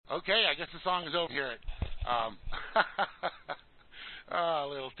Okay, I guess the song is over here.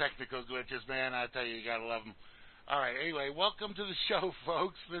 Little technical glitches, man. I tell you, you gotta love them. All right, anyway, welcome to the show,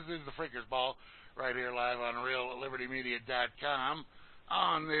 folks. This is the Freeker's Ball right here live on RealLibertyMedia.com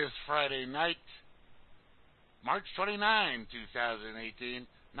on this Friday night, March 29, 2018.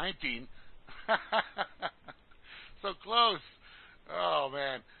 19. So close. Oh,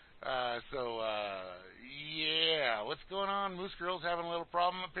 man. Yeah. What's going on? Moosegurl's having a little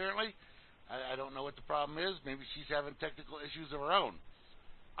problem, apparently. I don't know what the problem is. Maybe she's having technical issues of her own.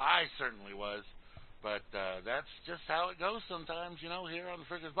 I certainly was. But that's just how it goes sometimes, you know, here on the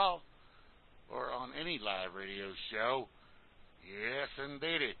Freeker's Ball. Or on any live radio show. Yes,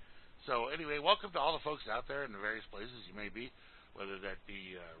 indeedy. So, anyway, welcome to all the folks out there in the various places you may be, whether that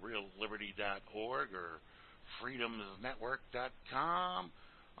be RealLiberty.org or FreedomsNetwork.com,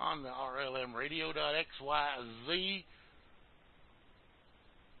 on the RLMRadio.xyz.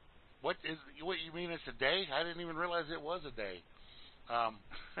 What you mean it's a day? I didn't even realize it was a day. Oh,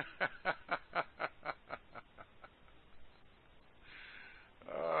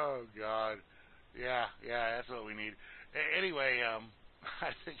 God. Yeah, that's what we need. Anyway,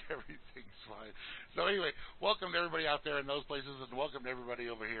 I think everything's fine. So anyway, welcome to everybody out there in those places, and welcome to everybody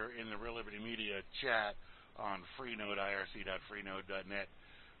over here in the Real Liberty Media chat on freenode.irc.freenode.net.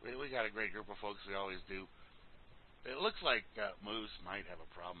 We got a great group of folks. We always do. It looks like Moose might have a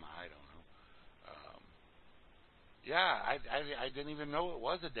problem. I don't know. Yeah, I didn't even know it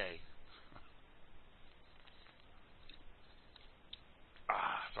was a day.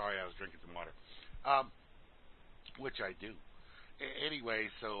 Sorry, I was drinking some water. Which I do. Anyway,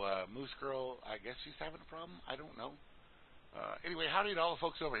 so Moosegurl, I guess she's having a problem. I don't know. Anyway, howdy to all the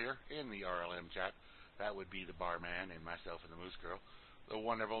folks over here in the RLM chat. That would be the barman and myself and the Moosegurl. The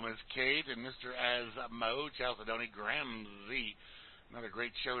wonderful Miss Kate and Mr. Asmo, Chalcedony Gramsy. Another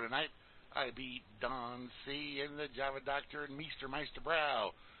great show tonight. I be Don C. and the Java Doctor and Meester Meister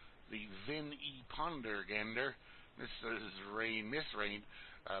Brow. The Vin E. Pondergander. Mrs. Rain, Miss Rain.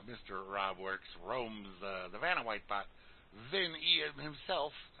 Mr. Rob Works. Rome's the Vanna Whitepot. Vin E.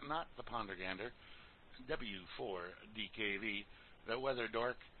 himself, not the Pondergander. W4DKV. The Weather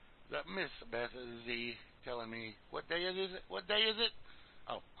Dork. The Miss Beth Z. Telling me, what day is it? What day is it?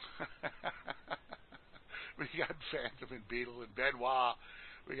 Oh. We got Phantom and Beetle and Benoit.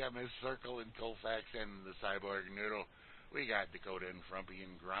 We got Miss Circle and Colfax and the Cyborg Noodle. We got Dakota and Frumpy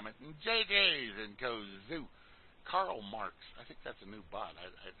and Gromit and JJ's and Kozoo. Karl Marx. I think that's a new bot.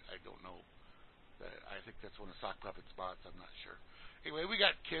 I don't know. I think that's one of Sock Puppet's bots. I'm not sure. Anyway, we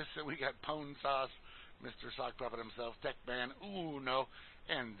got Kiss and we got Pone Sauce. Mr. Sock Puppet himself. Tech Man Uno.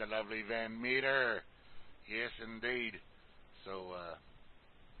 And the lovely Van Meter. Yes, indeed. So,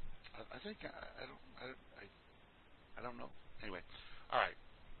 I think I don't know. Anyway, all right.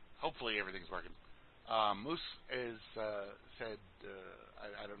 Hopefully everything's working. Moose is said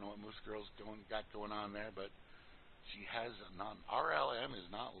I don't know what Moosegurl's got going on there, but she has not. RLM is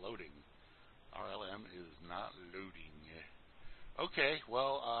not loading. RLM is not loading. Okay.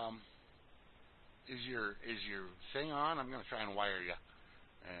 Well, is your thing on? I'm going to try and wire you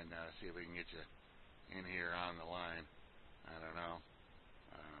and see if we can get you in here on the line. I don't know.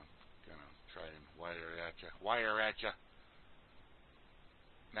 Gonna try and wire at you.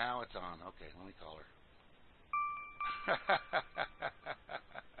 Now it's on. Okay, let me call her.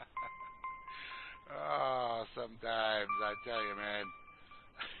 Oh, sometimes I tell you, man,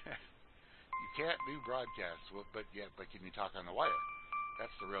 you can't do broadcasts, but can you talk on the wire?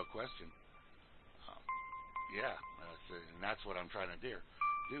 That's the real question. Yeah, and that's what I'm trying to do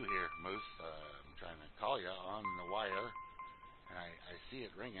here, Moose. I'm trying to call you on the wire, and I see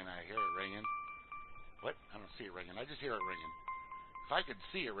it ringing. I hear it ringing. What? I don't see it ringing. I just hear it ringing. If I could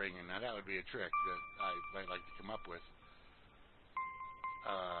see it ringing, now that would be a trick that I might like to come up with.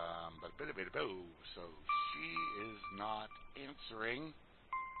 So she is not answering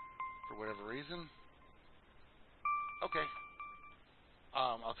for whatever reason. Okay.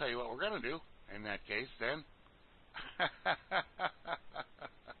 I'll tell you what we're going to do in that case then.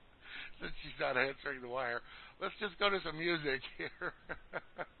 Since she's not answering the wire, let's just go to some music here.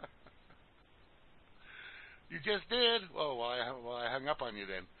 You just did? Oh, well, I hung up on you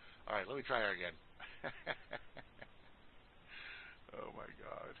then. All right, let me try her again. Oh my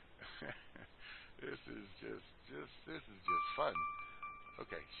God, this is just fun.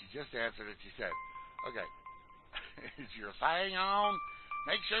 Okay, she just answered it. She said, "Okay, is your thing on?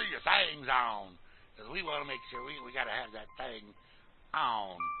 Make sure your thing's on, because we want to make sure we got to have that thing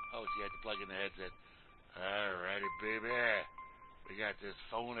on." Oh, she had to plug in the headset. All righty, baby. We got this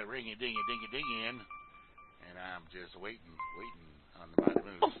phone a ringy dingy dingy dingy in. And I'm just waiting on the mighty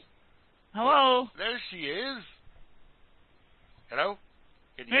moose. Hello? There she is. Hello?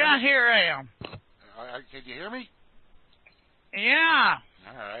 Can you Yeah, hear me? here I am. Can you hear me? Yeah.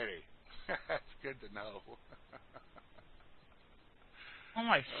 All righty. That's good to know. Oh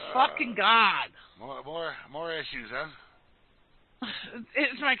my fucking God. More issues, huh?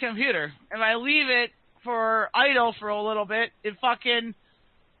 It's my computer. If I leave it for idle for a little bit, it fucking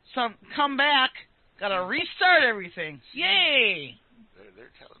come back. Gotta restart everything. Yay!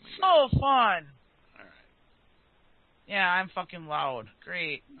 They're telling me. So fun. All right. Yeah, I'm fucking loud.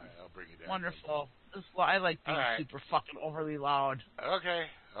 Great. All right, I'll bring you down. Wonderful. I like being right. super fucking overly loud. Okay.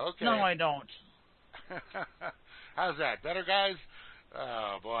 No, I don't. How's that? Better, guys?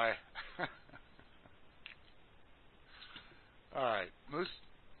 Oh, boy. All right. Moose?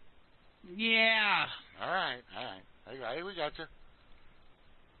 Yeah. All right. Hey, we got you.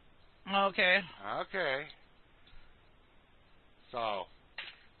 Okay. Okay. So,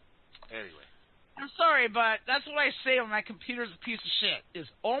 anyway. I'm sorry, but that's what I say when my computer's a piece of shit, is,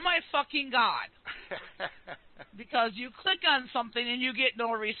 oh my fucking God. Because you click on something and you get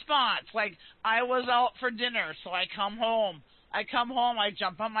no response. Like, I was out for dinner, so I come home. I jump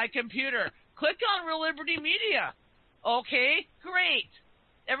on my computer. Click on Real Liberty Media. Okay, great.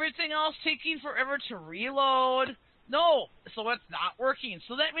 Everything else taking forever to reload. No, so it's not working.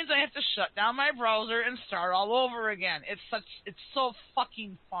 So that means I have to shut down my browser and start all over again. It's so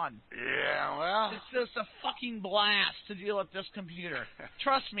fucking fun. Yeah, well. It's just a fucking blast to deal with this computer.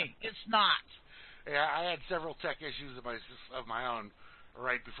 Trust me, it's not. Yeah, I had several tech issues of my own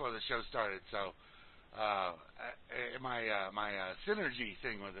right before the show started, so my Synergy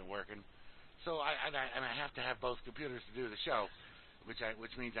thing wasn't working. So I have to have both computers to do the show, which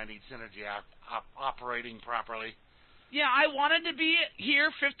means I need Synergy operating properly. Yeah, I wanted to be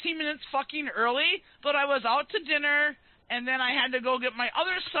here 15 minutes fucking early, but I was out to dinner, and then I had to go get my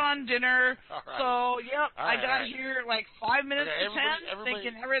other son dinner. Right. So, yep, I got here like 5 minutes to 10,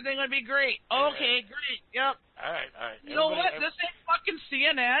 thinking everything would be great. Okay, great, yep. All right. You know what? This ain't fucking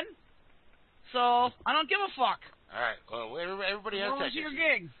CNN, so I don't give a fuck. All right, well, everybody has tech issues. Volunteer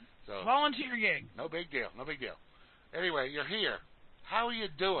gig. So, volunteer gig. No big deal. Anyway, you're here. How are you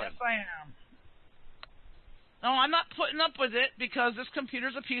doing? Yes, I am. No, I'm not putting up with it because this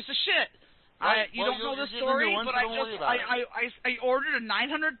computer's a piece of shit. Right. You don't know the story, but I ordered a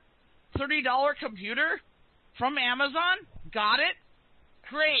 $930 computer from Amazon. Got it.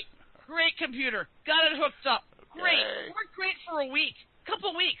 Great computer. Got it hooked up. Great. Okay. Worked great for a week,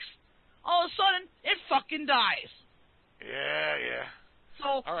 couple weeks. All of a sudden, it fucking dies. Yeah.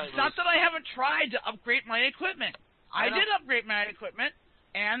 So all right, it's not that I haven't tried to upgrade my equipment. I did upgrade my equipment,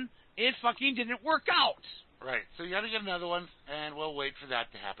 and it fucking didn't work out. Right. So you got to get another one, and we'll wait for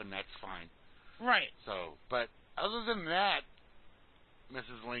that to happen. That's fine. Right. So, but other than that,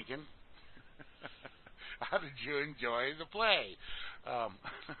 Mrs. Lincoln, how did you enjoy the play?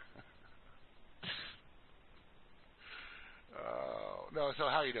 No. So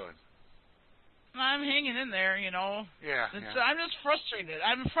how are you doing? I'm hanging in there, you know. Yeah. I'm just frustrated.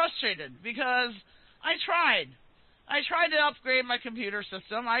 I'm frustrated because I tried to upgrade my computer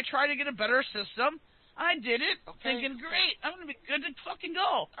system. I tried to get a better system. I did it, thinking, great, I'm going to be good to fucking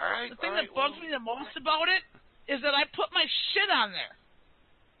go. All right. The thing that bugs me the most about it is that I put my shit on there.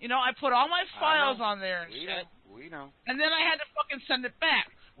 You know, I put all my files on there and shit. We know. And then I had to fucking send it back,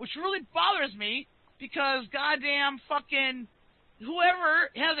 which really bothers me because goddamn fucking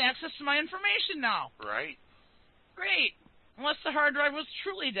whoever has access to my information now. Right. Great. Unless the hard drive was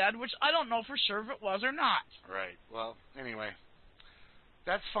truly dead, which I don't know for sure if it was or not. Right. Well, anyway,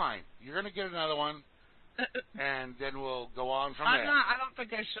 that's fine. You're going to get another one, and then we'll go on from there. I don't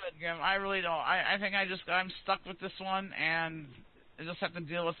think I should, Grim. I really don't. I think I'm stuck with this one, and I just have to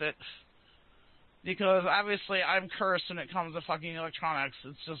deal with it. Because obviously I'm cursed when it comes to fucking electronics.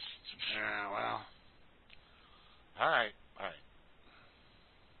 It's just... Yeah, well... All right.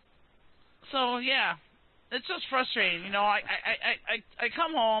 So, yeah. It's just frustrating, you know. I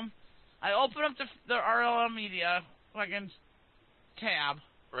come home, I open up the RealLibertyMedia fucking tab.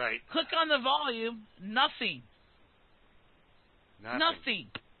 Right. Click on the volume, nothing.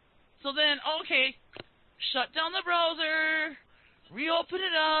 So then, okay, shut down the browser, reopen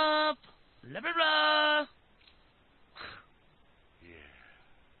it up, blah blah blah. Yeah.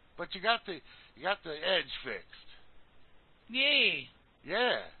 But you got the edge fixed. Yay.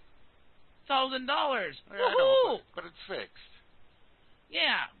 Yeah. $1,000. Woohoo! But it's fixed.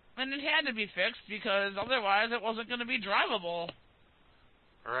 Yeah, and it had to be fixed because otherwise it wasn't going to be drivable.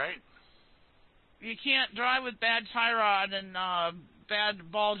 Right. You can't drive with bad tie rod and bad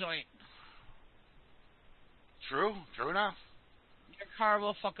ball joint. True enough. Your car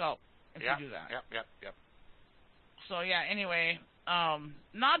will fuck up. if you do that. Yep. So yeah, anyway,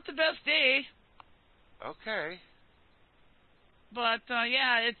 not the best day. Okay. But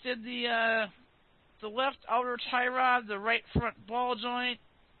yeah, it did the left outer tie rod, the right front ball joint,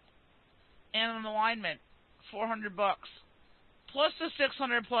 and an alignment, $400, plus the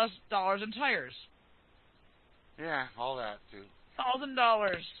 $600+ in tires. Yeah, all that too.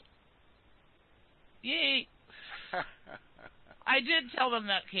 $1,000. Yay! I did tell them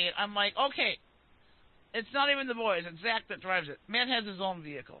that, Kate. I'm like, okay, it's not even the boys. It's Zach that drives it. Man has his own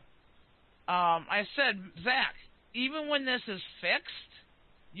vehicle. I said, Zach, even when this is fixed,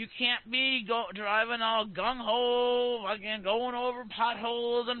 you can't be driving all gung-ho, again, going over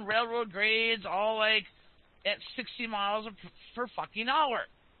potholes and railroad grades, all like at 60 miles per fucking hour.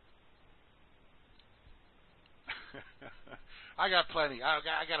 I got plenty. I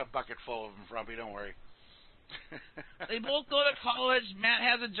got a bucket full of them, Frumpy. Don't worry. They both go to college. Matt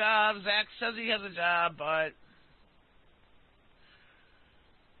has a job. Zach says he has a job, but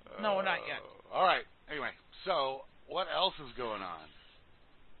no, not yet. All right. Anyway, so what else is going on?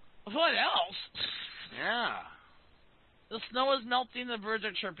 What else? Yeah. The snow is melting. The birds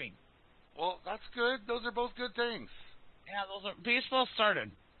are chirping. Well, that's good. Those are both good things. Yeah, those are. Baseball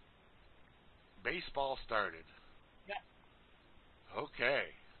started. Baseball started. Yeah. Okay.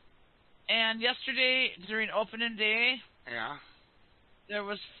 And yesterday, during opening day, yeah, there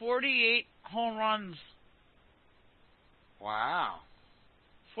was 48 home runs. Wow.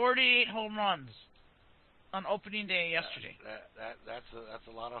 48 home runs on opening day yesterday. That's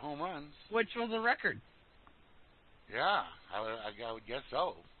a lot of home runs. Which was a record. Yeah, I would guess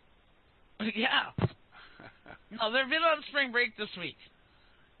so. Yeah. No, they've been on spring break this week.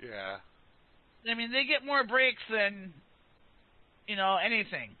 Yeah. I mean, they get more breaks than,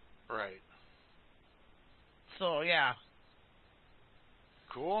 anything. Right. So, yeah.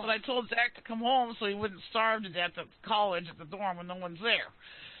 Cool. But I told Zach to come home so he wouldn't starve to death at college at the dorm when no one's there.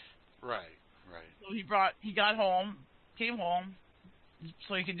 Right. So he got home, came home,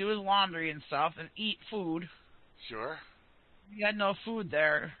 so he could do his laundry and stuff and eat food. Sure. He had no food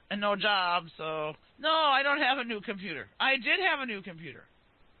there and no job, so... No, I don't have a new computer. I did have a new computer,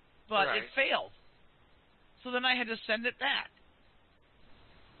 but right. It failed. So then I had to send it back.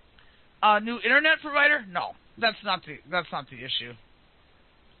 A new internet provider? No, that's not the issue.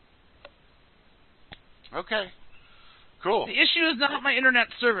 Okay. Cool. The issue is not my internet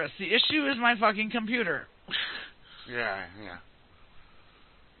service. The issue is my fucking computer. Yeah.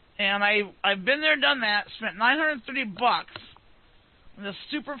 And I've been there, done that, spent $930 on this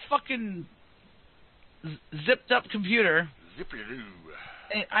super fucking zipped up computer. Zippy-doo.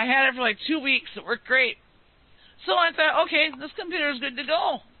 I had it for like 2 weeks. It worked great. So I thought, okay, this computer is good to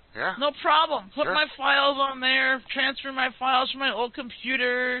go. Yeah. No problem. Put sure. my files on there, transfer my files from my old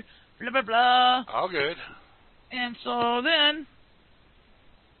computer, blah, blah, blah. All good. And so then,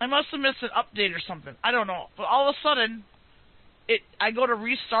 I must have missed an update or something. I don't know. But all of a sudden, I go to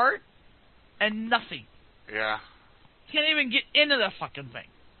restart, and nothing. Yeah. Can't even get into the fucking thing.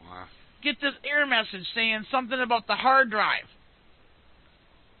 Wow. Get this error message saying something about the hard drive.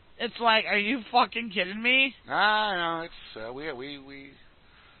 It's like, are you fucking kidding me? No, it's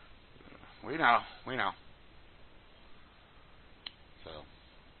we know. So.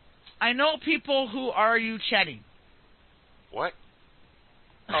 I know people who are you chatting. What?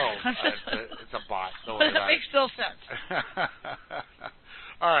 Oh, it's a bot. That makes no sense.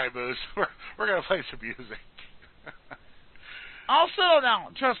 All right, Moose. We're gonna play some music. I'll settle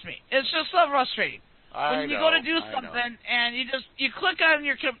down. Trust me. It's just so frustrating. When you go to do something and you click on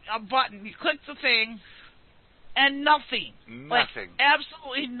a button, you click the thing, and nothing. Like,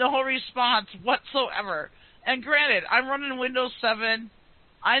 absolutely no response whatsoever. And granted, I'm running Windows 7.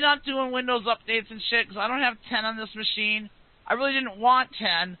 I'm not doing Windows updates and shit because I don't have 10 on this machine. I really didn't want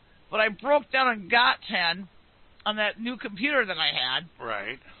 10, but I broke down and got 10 on that new computer that I had.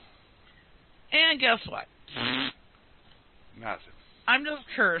 Right. And guess what? Nothing. I'm just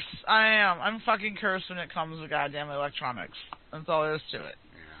cursed. I am. I'm fucking cursed when it comes to goddamn electronics. That's all there is to it.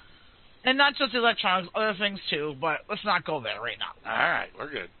 Yeah. And not just electronics, other things too, but let's not go there right now. All right, we're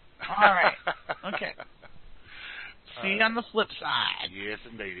good. All right. Okay. See you on the flip side. Yes,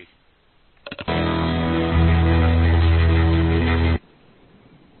 indeedy.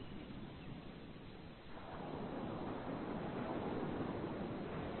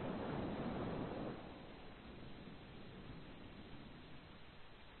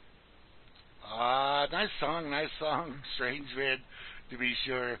 Nice song. Strange vid, to be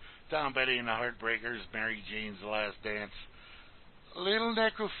sure. Tom Petty and the Heartbreakers, Mary Jane's The Last Dance. A little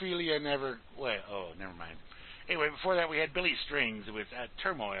necrophilia never... Wait, never mind. Anyway, before that we had Billy Strings with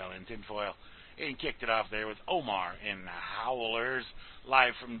Turmoil in Tinfoil. And kicked it off there with Omar and the Howlers,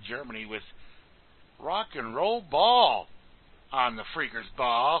 live from Germany with Rock and Roll Ball on the Freaker's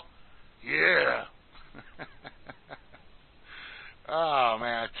Ball. Yeah. Oh,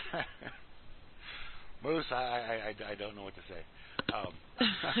 man. Moose, I don't know what to say.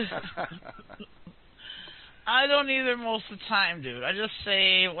 I don't either most of the time, dude. I just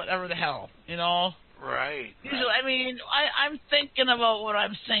say whatever the hell, you know? Right. Usually, I mean, I'm thinking about what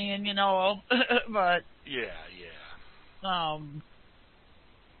I'm saying, you know, but... Yeah.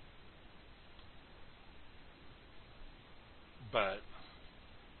 But...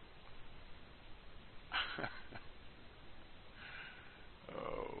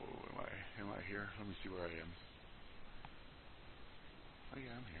 am I here? Let me see where I am. Oh,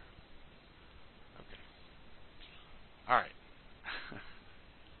 yeah, I'm here. Okay. All right.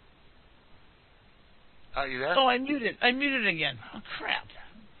 Are you there? Oh, I muted again. Oh, crap.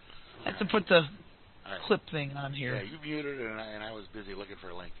 I have to put the clip thing on here. Yeah, you muted, and I was busy looking for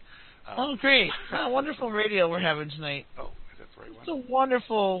a link. Oh, great. Wonderful radio we're having tonight. Oh, is that the right one? It's a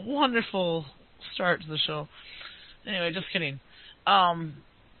wonderful, wonderful start to the show. Anyway, just kidding.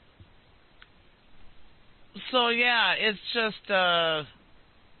 So, yeah, it's just,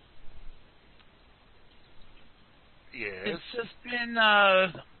 yes. It's just been,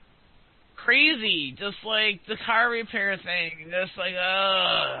 crazy. Just like the car repair thing. Just like,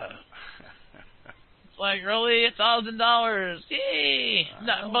 It's like, really? $1,000? Yay!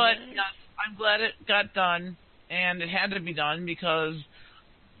 But, yes, I'm glad it got done. And it had to be done because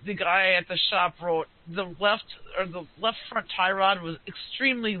the guy at the shop wrote the left front tie rod was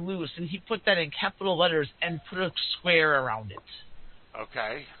extremely loose, and he put that in capital letters and put a square around it.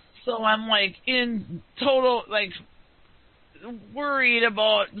 Okay. So I'm like in total worried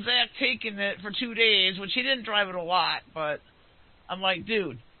about Zach taking it for 2 days, which he didn't drive it a lot, but I'm like,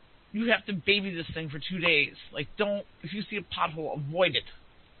 dude, you have to baby this thing for 2 days. Like, if you see a pothole, avoid it.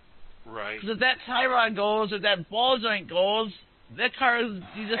 Right. Because if that tie rod goes or that ball joint goes, that car is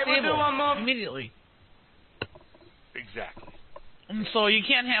disabled immediately. Exactly. And so you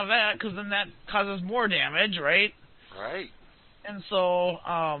can't have that because then that causes more damage, right? Right. And so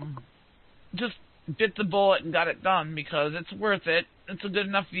just bit the bullet and got it done because it's worth it. It's a good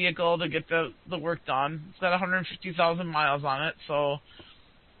enough vehicle to get the work done. It's got 150,000 miles on it, so,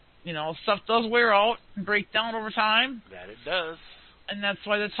 you know, stuff does wear out and break down over time. That it does. And that's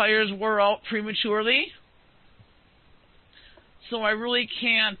why the tires wore out prematurely. So I really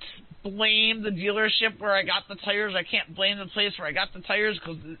can't blame the dealership where I got the tires. I can't blame the place where I got the tires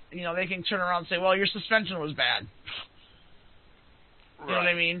because, you know, they can turn around and say, well, your suspension was bad. You know what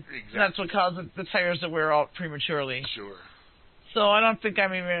I mean? Exactly. That's what caused the tires to wear out prematurely. Sure. So I don't think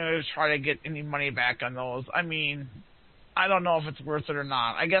I'm even going to try to get any money back on those. I mean, I don't know if it's worth it or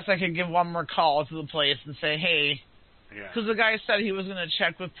not. I guess I could give one more call to the place and say, hey, because the guy said he was going to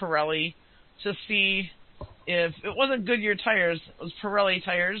check with Pirelli to see if it wasn't Goodyear tires, it was Pirelli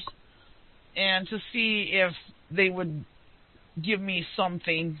tires, and to see if they would give me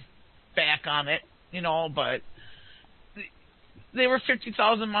something back on it, you know, but they were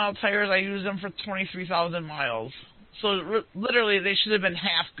 50,000 mile tires. I used them for 23,000 miles. So literally they should have been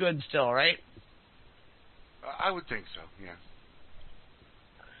half good still, right? I would think so, yeah.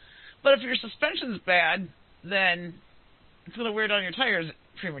 But if your suspension's bad, then it's going to wear down your tires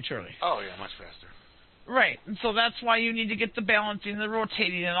prematurely. Oh, yeah, much faster. Right, and so that's why you need to get the balancing, the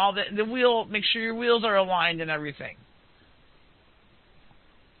rotating, and all that. The wheel, make sure your wheels are aligned and everything.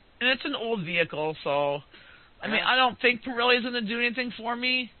 And it's an old vehicle, so I mean, I don't think Pirelli's going to do anything for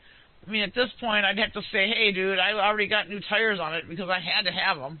me. I mean, at this point, I'd have to say, hey, dude, I already got new tires on it because I had to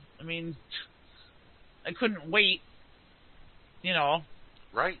have them. I mean, I couldn't wait, you know.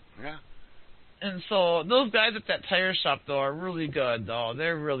 Right, yeah. And so those guys at that tire shop, though, are really good, though.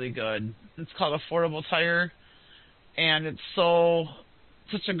 They're really good. It's called Affordable Tire, and it's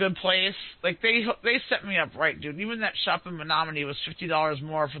such a good place. Like, they set me up right, dude. Even that shop in Menominee was $50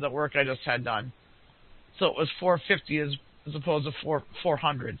 more for the work I just had done. So it was $450 as opposed to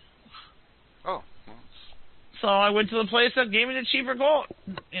 $400. Oh. Well, so I went to the place that gave me the cheaper quote,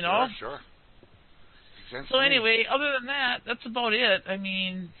 you know? Sure. So anyway, other than that, that's about it. I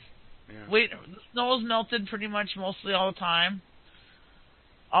mean, the snow's melted pretty much mostly all the time.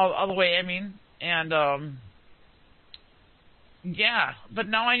 All the way, I mean. And, yeah. But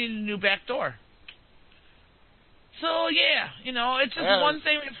now I need a new back door. So, yeah, you know, it's just one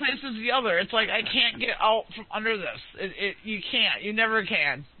thing replaces the other. It's like I can't get out from under this. You can't. You never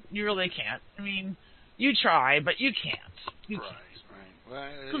can. You really can't. I mean, you try, but you can't. You can't. Right.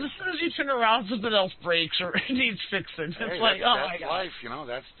 Because as soon as you turn around, something else breaks or needs fixing. Hey, it's like, oh my that's God. life, you know.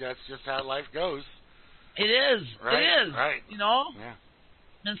 That's just how life goes. It is. Right, It is. right. You know. Yeah.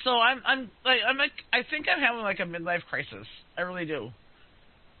 And so I think I'm having like a midlife crisis. I really do.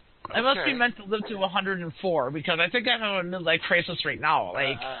 Okay. I must be meant to live to 104 because I think I'm having a midlife crisis right now.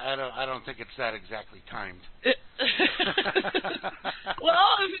 Like I don't think it's that exactly timed.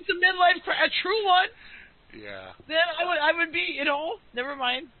 Well, if it's a midlife a true one, yeah. then I would be, you know, never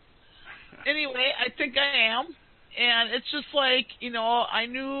mind. Anyway, I think I am, and it's just like, you know, I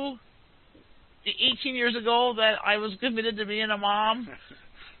knew 18 years ago that I was committed to being a mom,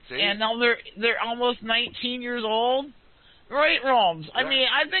 and now they're almost 19 years old. Right, Roms. Yeah. I mean,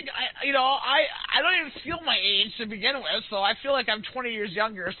 I think I don't even feel my age to begin with, so I feel like I'm 20 years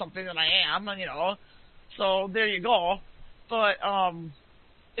younger or something than I am, you know. So there you go. But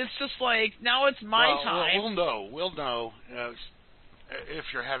it's just like now it's my time. We'll know if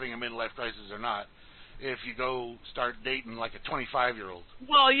you're having a midlife crisis or not if you go start dating like a 25-year-old.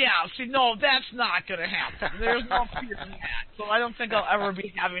 Well, yeah. See, no, that's not going to happen. There's no fear in that. So I don't think I'll ever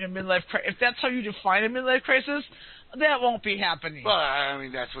be having a midlife crisis. If that's how you define a midlife crisis, that won't be happening. Well, I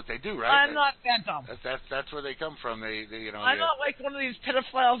mean, that's what they do, right? I'm not that dumb. That's where they come from. They you know. I'm not like one of these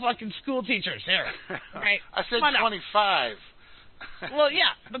pedophile fucking school teachers here. Right? I said 25. Well,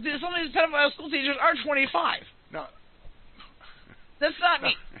 yeah, but some of these pedophile school teachers are 25. No. That's not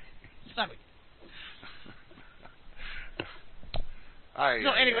me. It's not me.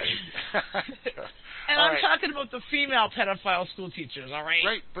 Anyway. And I'm talking about the female pedophile school teachers, all right?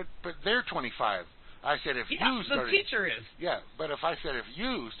 Right, but they're 25. I said if you started... the teacher is. Yeah, but if I said if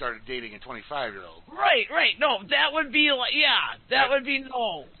you started dating a 25-year-old... Right. No, that would be like... Yeah, that would be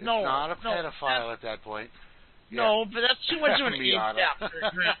no. It's not a pedophile at that point. Yeah. No, but that's too much of an age gap.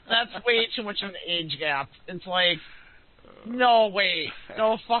 That's way too much of an age gap. It's like... No way.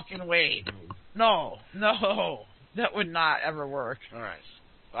 No fucking way. No. That would not ever work. All right.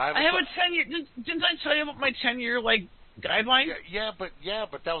 I have a 10-year... Didn't I tell you about my 10-year, like, guideline? Yeah, but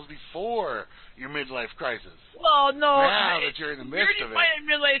that was before your midlife crisis. Well, no. Now that you're in the midst of it. You're defining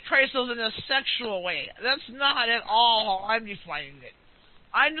midlife crisis in a sexual way. That's not at all how I'm defining it.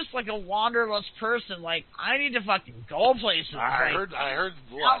 I'm just like a wanderlust person. Like, I need to fucking go places. I heard lust.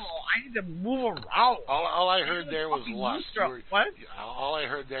 I need to move around. All I heard there was lust. What? All I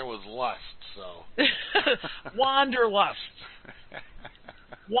heard there was lust, so. Wanderlust.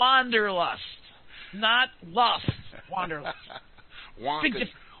 Wanderlust. Not lust. Wanderlust.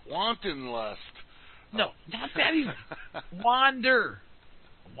 Wanton lust. No, not that either. Wander.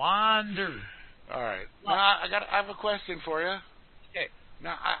 All right. Now, I have a question for you. Okay.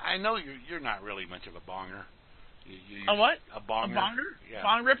 Now, I know you're not really much of a bonger. A what? A bonger? A bonger? Yeah.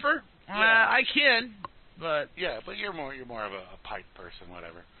 Bong ripper? Yeah. I can, but... Yeah, but you're more of a pipe person,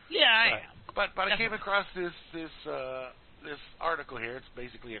 whatever. Yeah, I am. But I came across this article here. It's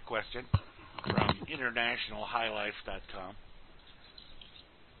basically a question from internationalhighlife.com.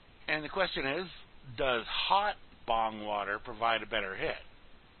 And the question is, does hot bong water provide a better hit?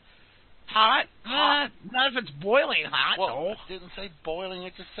 Hot? Not if it's boiling hot, well, no. It didn't say boiling,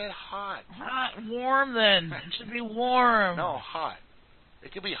 it just said hot. Hot, warm then. It should be warm. No, hot.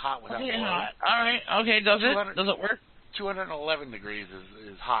 It could be hot without boiling. Hot. All right. Okay, does it work? 211 degrees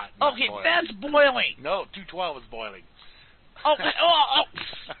is hot. Okay, boiling. That's boiling. No, 212 is boiling. Okay,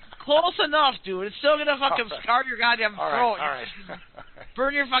 close enough, dude. It's still gonna fucking scar your goddamn throat. All right.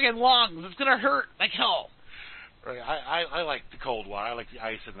 Burn your fucking lungs. It's gonna hurt like hell. Right. I like the cold water. I like the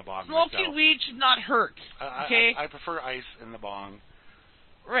ice in the bong. Smoking weed should not hurt. Okay. I prefer ice in the bong.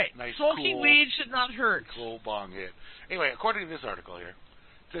 Right. Nice, Smoking weed should not hurt. Cool bong hit. Anyway, according to this article here,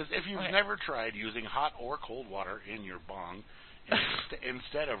 it says if you've never tried using hot or cold water in your bong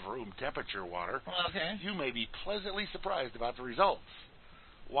instead of room temperature water, you may be pleasantly surprised about the results.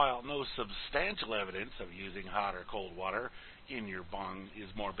 While no substantial evidence of using hot or cold water in your bong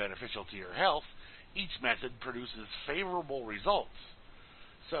is more beneficial to your health, each method produces favorable results.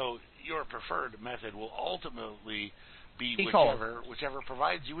 So your preferred method will ultimately be whichever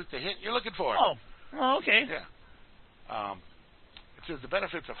provides you with the hit you're looking for. Oh, okay. Yeah. It says the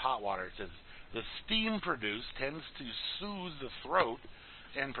benefits of hot water. It says the steam produced tends to soothe the throat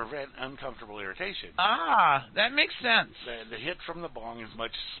and prevent uncomfortable irritation. That makes sense. The hit from the bong is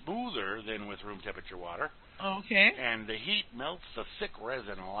much smoother than with room temperature water. Okay. And the heat melts the thick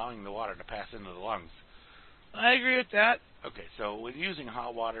resin, allowing the water to pass into the lungs. I agree with that. Okay, so when using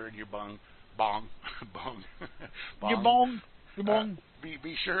hot water in your bong,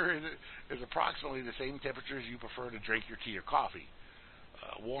 be sure it is approximately the same temperature as you prefer to drink your tea or coffee.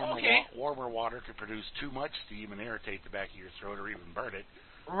 Warmer water could produce too much steam and irritate the back of your throat or even burn it.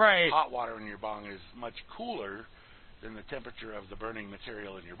 Right. Hot water in your bong is much cooler than the temperature of the burning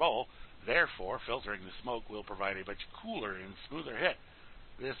material in your bowl. Therefore, filtering the smoke will provide a much cooler and smoother hit.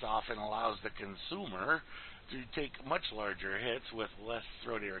 This often allows the consumer to take much larger hits with less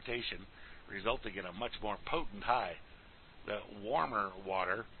throat irritation, resulting in a much more potent high. The warmer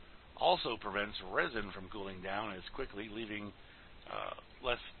water also prevents resin from cooling down as quickly, leaving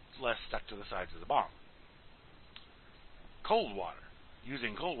less stuck to the sides of the bong. Cold water.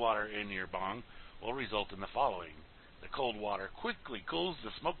 Using cold water in your bong will result in the following. The cold water quickly cools the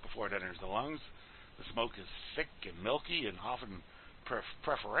smoke before it enters the lungs. The smoke is thick and milky and often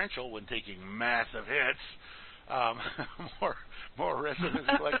preferential when taking massive hits. More resin is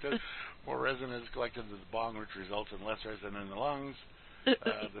collected. More resin is collected in the bong, which results in less resin in the lungs.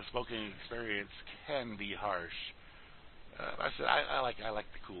 The smoking experience can be harsh. I like the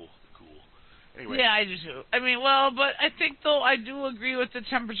cool. Anyway. Yeah, I do too. I mean, well, but I think though I do agree with the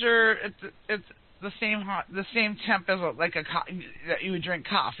temperature. It's the same temp as that you would drink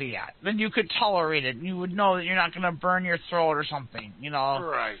coffee at. Then you could tolerate it, and you would know that you're not going to burn your throat or something. You know.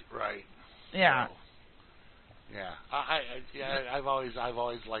 Right. Yeah. So, yeah. I've always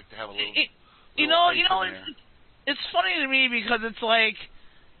liked to have a little. It's funny to me because it's like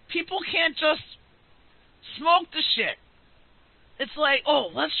people can't just smoke the shit. It's like,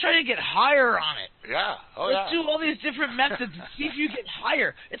 oh, let's try to get higher on it. Yeah. Let's do all these different methods and see if you get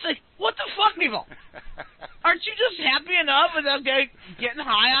higher. It's like, what the fuck, people? Aren't you just happy enough without getting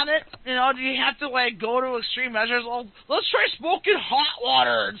high on it? You know, do you have to, go to extreme measures? Well, let's try smoking hot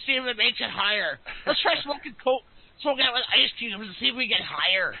water and see if it makes it higher. Let's try smoking smoking it with ice cubes and see if we get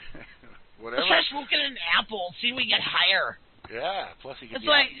higher. Whatever. Let's try smoking an apple and see if we get higher. Yeah, plus you get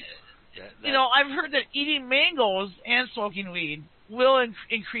I've heard that eating mangoes and smoking weed will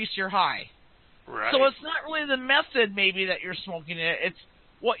increase your high. Right. So it's not really the method maybe that you're smoking it. It's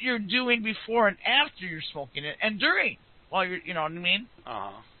what you're doing before and after you're smoking it and during while you're, you know what I mean?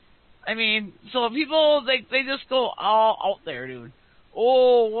 Uh-huh. I mean, so people, they just go all out there, dude.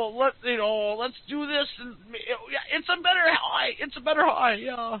 Oh, well, let's do this. And, it's a better high,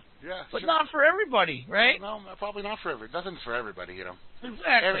 yeah. Yeah, but sure. not for everybody, right? No, probably not for everybody. Nothing's for everybody, you know.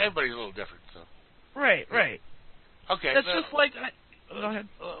 Exactly. Everybody's a little different, so. Right. Okay. That's just like. Go ahead.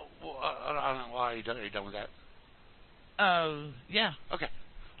 Are you done with that? Yeah. Okay.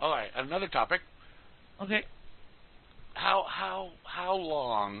 All right. Another topic. Okay. How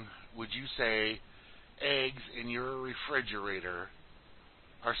long would you say eggs in your refrigerator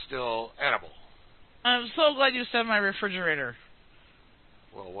are still edible? I'm so glad you said my refrigerator.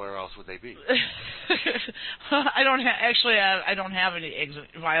 Well, where else would they be? I don't have any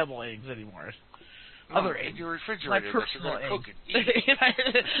viable eggs anymore. Other eggs. Your refrigerator. My personal that you're eggs. cook and eat.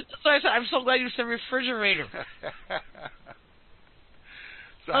 That's why I said I'm so glad you said refrigerator.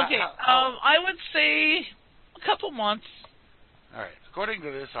 So okay. I would say a couple months. All right. According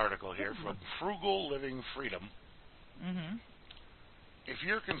to this article here from Frugal Living Freedom, if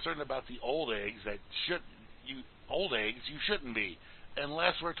you're concerned about the old eggs you shouldn't be,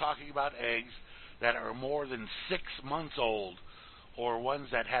 unless we're talking about eggs that are more than 6 months old, or ones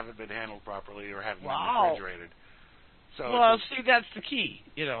that haven't been handled properly or haven't been refrigerated. So see, that's the key,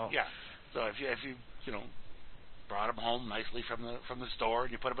 you know. Yeah. So if you brought them home nicely from the store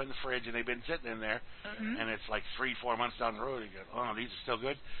and you put them in the fridge and they've been sitting in there, and it's like 3-4 months down the road, and you go, oh, these are still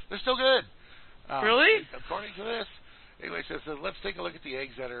good. They're still good. Really? According to this. Anyway, so let's take a look at the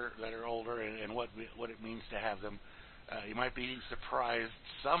eggs that are older and what it means to have them. You might be surprised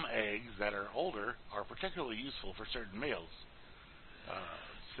some eggs that are older are particularly useful for certain meals.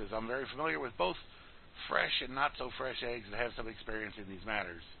 Says, I'm very familiar with both fresh and not so fresh eggs and have some experience in these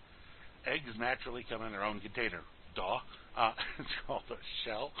matters. Eggs naturally come in their own container. It's called a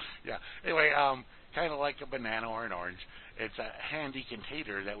shell. Yeah. Anyway, kind of like a banana or an orange. It's a handy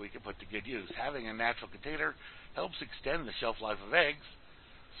container that we can put to good use. Having a natural container helps extend the shelf life of eggs,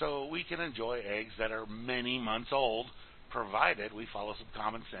 so we can enjoy eggs that are many months old, provided we follow some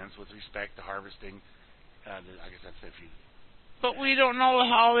common sense with respect to harvesting. I guess that's if you. But we don't know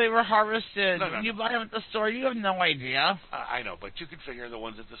how they were harvested. No. You buy them at the store, you have no idea. I know, but you can figure the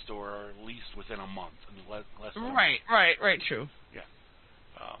ones at the store are at least within a month. Less than right, true. Yeah.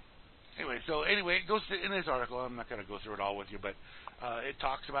 Anyway, it goes in this article. I'm not going to go through it all with you, but it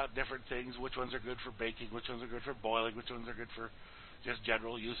talks about different things, which ones are good for baking, which ones are good for boiling, which ones are good for just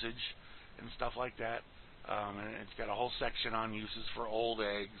general usage and stuff like that. And it's got a whole section on uses for old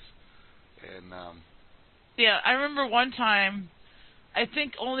eggs. And yeah, I remember one time, I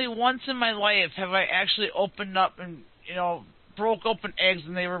think only once in my life have I actually opened up and, broke open eggs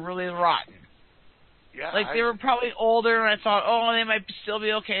and they were really rotten. Yeah, Like, they were probably older, and I thought, oh, they might still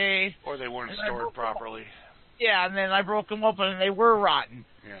be okay. Or they weren't stored properly. Yeah, and then I broke them open, and they were rotten.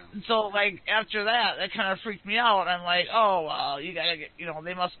 Yeah. And so, like, after that kind of freaked me out. I'm like, oh, well, you gotta get,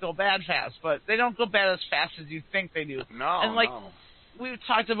 they must go bad fast. But they don't go bad as fast as you think they do. No, and, like, we've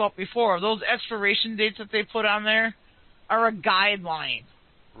talked about before, those expiration dates that they put on there are a guideline.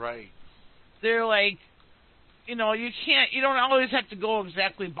 Right. They're like, you don't always have to go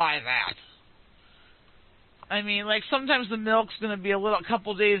exactly by that. I mean, like, sometimes the milk's going to be a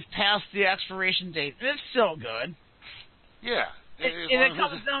couple days past the expiration date, and it's still good. Yeah. As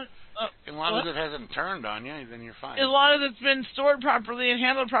long as it hasn't turned on you, then you're fine. As long as it's been stored properly and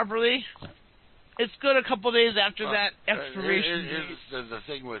handled properly, it's good a couple days after that expiration date. The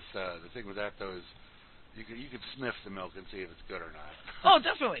thing with that, though, is you could sniff the milk and see if it's good or not. Oh,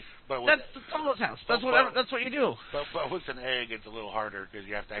 definitely. That's the total test. That's what you do. But with an egg, it's a little harder because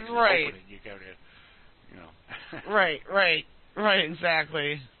you have to actually open it. You got to, Right,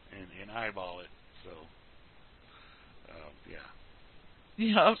 exactly. And eyeball it. So, yeah.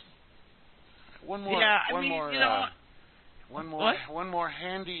 Yep. One more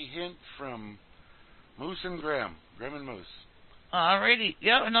handy hint from Moose and Grim and Moose. Alrighty.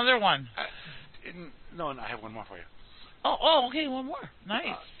 Yep, another one. I have one more for you. Oh, okay, one more.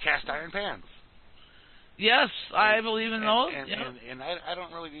 Nice. Cast iron pans. Yes, I believe in those. And I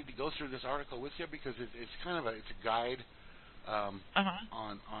don't really need to go through this article with you because it's kind of a guide on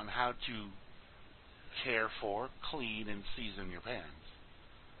how to care for, clean, and season your pans.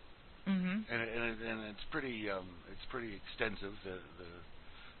 Mm-hmm. And it's pretty extensive, the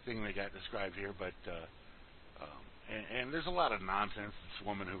thing they got described here, but and there's a lot of nonsense. This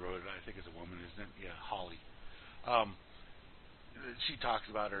woman who wrote it, I think it's a woman, isn't it? Yeah, Holly. She talks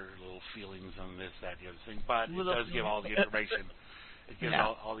about her little feelings on this, that, the other thing, but it does give all the information. It gives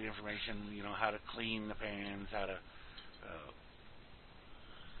all the information, how to clean the pans, how to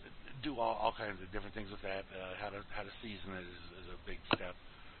do all kinds of different things with that. How to season it is a big step.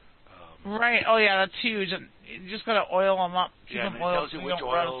 Right. Oh yeah, that's huge. And you just gotta oil them up. Keep them oiled. It tells you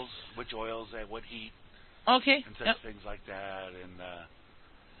which oils at what heat. Okay. And such things like that, and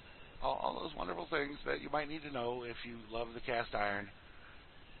all those wonderful things that you might need to know if you love the cast iron.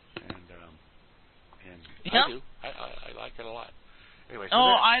 And I do. I like it a lot. Anyway. So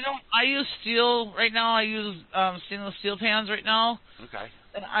I don't. I use steel right now. I use stainless steel pans right now. Okay.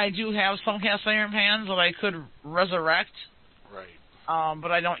 And I do have some cast iron pans that I could resurrect. Right.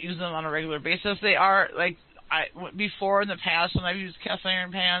 But I don't use them on a regular basis. They are before in the past when I've used cast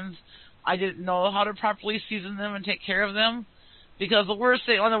iron pans, I didn't know how to properly season them and take care of them, because one of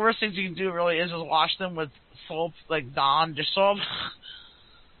the worst things you can do really is just wash them with soap, like Dawn dish soap.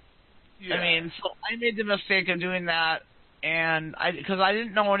 Yeah. I mean, so I made the mistake of doing that, and because I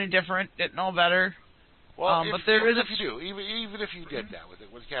didn't know any different, didn't know better. Well, but there is if you do, even if you did that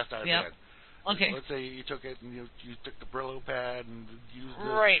with cast iron pans. Okay. Let's say you took it and you took the Brillo pad and used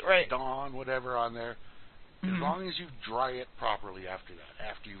the Dawn, whatever on there. Mm-hmm. As long as you dry it properly after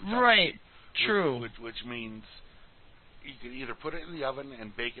you've done it. True. Which means you can either put it in the oven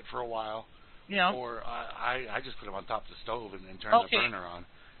and bake it for a while. Yeah. Or I just put them on top of the stove and turn the burner on.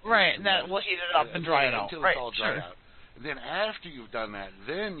 Right, and that will heat it up and dry it out. Until it's all dried out. And then after you've done that,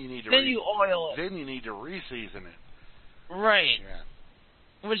 then you need to you oil it. Then you need to re-season it. Right. Yeah.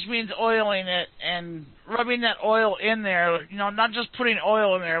 Which means oiling it and rubbing that oil in there. Not just putting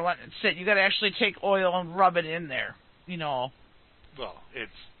oil in there and letting it sit. You got to actually take oil and rub it in there. Well,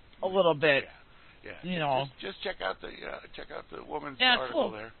 it's a little bit. Yeah. Just check out the woman's article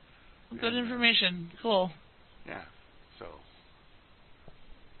there. Good information. Cool. Yeah. So.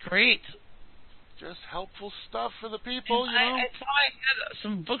 Great. Just helpful stuff for the people. I thought I had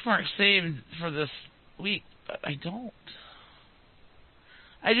some bookmarks saved for this week, but I don't.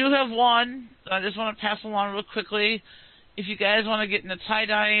 I do have one that I just want to pass along real quickly. If you guys want to get into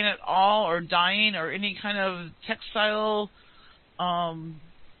tie-dyeing at all, or dyeing, or any kind of textile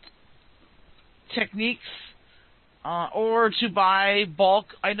techniques, or to buy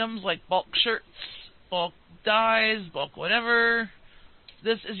bulk items like bulk shirts, bulk dyes, bulk whatever,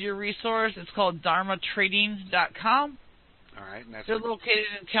 this is your resource. It's called DharmaTrading.com. All right. And they're located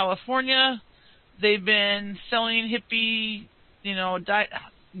in California. They've been selling hippie,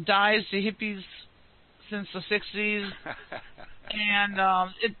 dyes to hippies since the 60s. And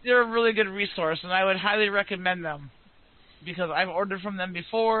they're a really good resource, and I would highly recommend them because I've ordered from them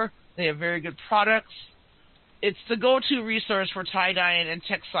before. They have very good products. It's the go-to resource for tie-dyeing and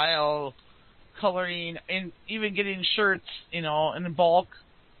textile coloring, and even getting shirts, in bulk.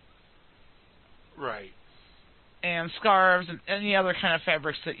 Right. and scarves and any other kind of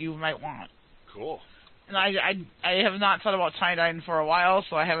fabrics that you might want. Cool. And I have not thought about tie-dyeing for a while,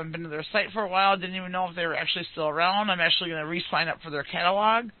 so I haven't been to their site for a while. Didn't even know if they were actually still around. I'm actually going to re-sign up for their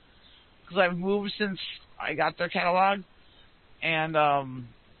catalog because I've moved since I got their catalog. And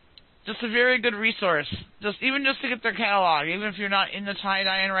just a very good resource. Just to get their catalog, even if you're not into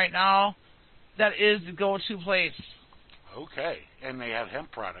tie-dyeing right now, that is the go-to place. Okay. And they have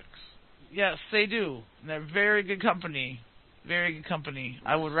hemp products. Yes, they do. They're very good company. Very good company.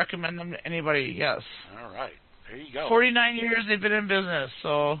 I would recommend them to anybody, yes. All right. There you go. 49 years they've been in business,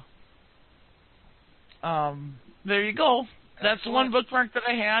 so there you go. That's Excellent. one bookmark that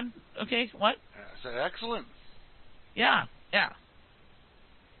I had. Okay, what? Excellent. Yeah.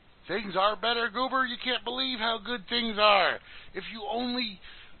 Things are better, Goober. You can't believe how good things are. If you only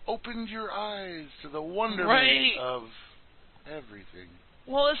opened your eyes to the wonderment of everything.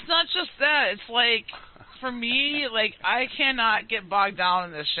 Well, it's not just that. It's like, for me, like, I cannot get bogged down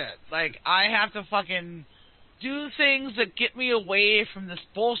in this shit. Like, I have to fucking do things that get me away from this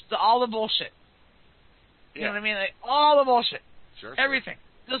all the bullshit. You know what I mean? Like, all the bullshit. Sure. Everything.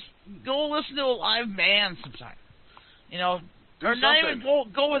 Just go listen to a live band sometime. You know, or something. not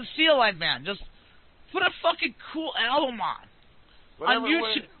even go and see a live band. Just put a fucking cool album on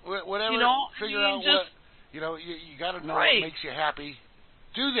YouTube. Whatever. You know, figure out what. You know, you got to know what makes you happy.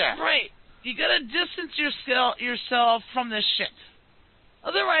 Do that. Right. You got to distance yourself from this shit.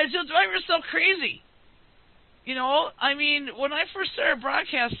 Otherwise, you'll drive yourself crazy. You know, I mean, when I first started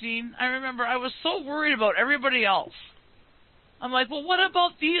broadcasting, I remember I was so worried about everybody else. I'm like, well, what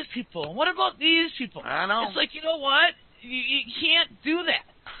about these people? What about these people? I know. It's like, you know what? You can't do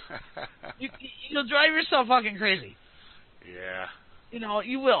that. You'll drive yourself fucking crazy. Yeah. You know,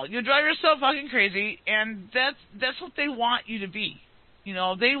 you will. You'll drive yourself fucking crazy, and that's what they want you to be. You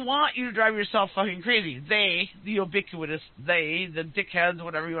know, they want you to drive yourself fucking crazy. They, the ubiquitous, the dickheads,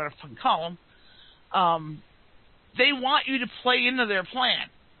 whatever you want to fucking call them, they want you to play into their plan.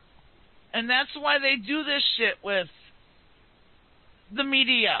 And that's why they do this shit with the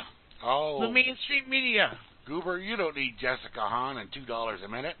media. Oh. The mainstream media. Goober, you don't need Jessica Hahn and $2 a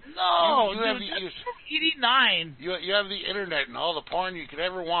minute. No, you dude, that's from 89. You have the internet and all the porn you could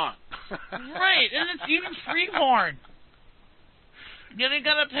ever want. Right, and it's even free porn. You ain't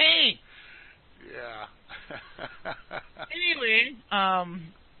gotta pay. Yeah. Anyway,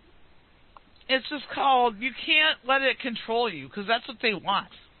 it's just called, you can't let it control you, because that's what they want.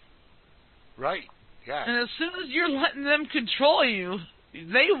 Right, yeah. And as soon as you're letting them control you,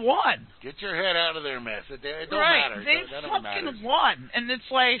 they won. Get your head out of their mess. It don't right. matter. They fucking won. And it's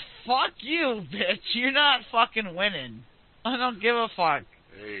like, fuck you, bitch. You're not fucking winning. I don't give a fuck.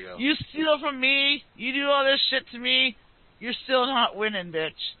 There you go. You steal from me, you do all this shit to me, you're still not winning,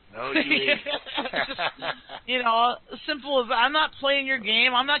 bitch. No, you ain't. You know, simple as I'm not playing your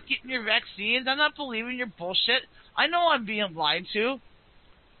game. I'm not getting your vaccines. I'm not believing your bullshit. I know I'm being lied to.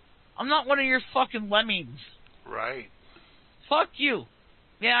 I'm not one of your fucking lemmings. Right. Fuck you.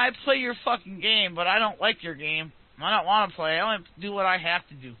 Yeah, I play your fucking game, but I don't like your game. I don't want to play. I only do what I have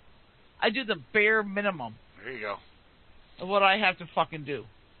to do. I do the bare minimum. There you go. Of what I have to fucking do.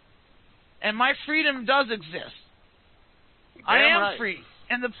 And my freedom does exist. I am free.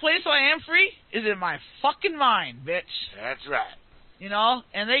 And the place I am free is in my fucking mind, bitch. That's right. You know?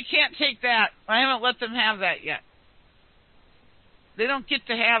 And they can't take that. I haven't let them have that yet. They don't get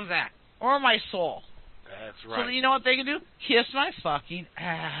to have that. Or my soul. That's right. So you know what they can do? Kiss my fucking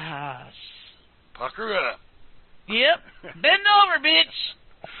ass. Pucker up. Yep. Bend over, bitch.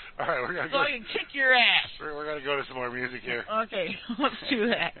 All right, we're gonna so I can kick your ass. We're gonna go to some more music here. Okay, let's do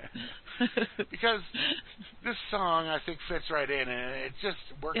that. Because this song, I think, fits right in, and it just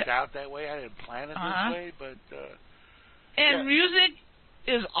worked out that way. I didn't plan it this way, but and music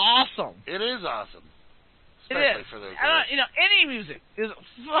is awesome. It is awesome, especially it is. For those. You know, any music is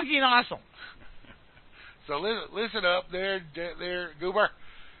fucking awesome. So listen up, there, Goober,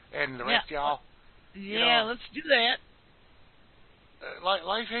 and the rest of y'all. Yeah, you know, let's do that.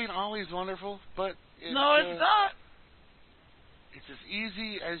 Life ain't always wonderful, but it's not. It's as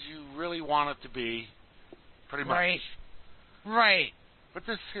easy as you really want it to be, pretty much. Right. But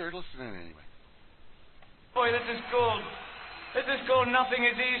listen in anyway. Boy, this is gold. This is gold. Nothing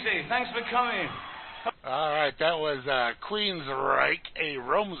is easy. Thanks for coming. All right, that was Queensryche, a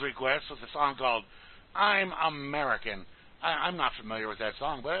Rome's request with a song called "I'm American." I'm not familiar with that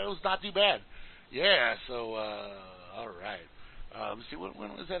song, but it was not too bad. Yeah. So all right. Let's see, when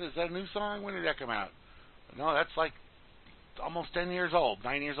was that? Is that a new song? When did that come out? No, that's like almost 10 years old,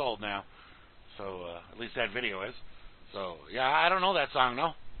 9 years old now. So, at least that video is. So, yeah, I don't know that song,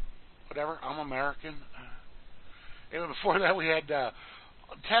 no. Whatever, I'm American. And before that, we had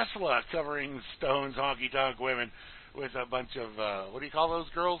Tesla covering Stone's honky-tonk women with a bunch of, what do you call those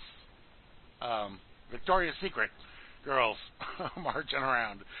girls? Victoria's Secret girls marching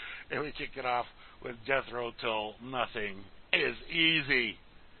around. And we kick it off with Death Row Till Nothing Is Easy.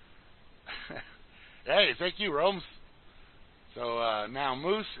 Hey, thank you, Rome's. So now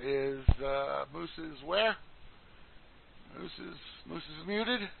Moose is where? Moose is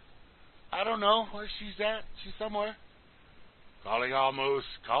muted. I don't know where she's at. She's somewhere. Calling all Moose.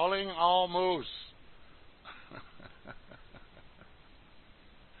 Calling all Moose.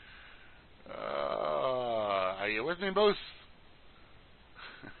 Are you with me, Moose?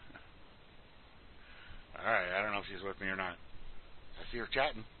 All right. I don't know if she's with me or not. I see her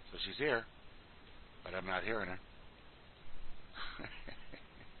chatting, so she's here, but I'm not hearing her.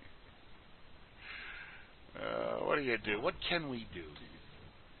 What do you do? What can we do?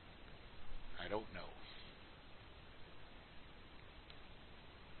 I don't know.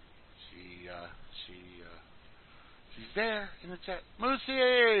 She's there in the chat.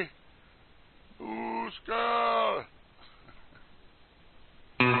 Moosey! Moosegurl!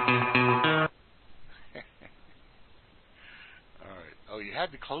 Alright. Oh, you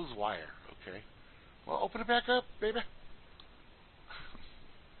had to close wire. Okay. Well, open it back up, baby.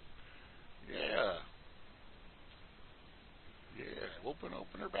 Yeah. Yeah. Open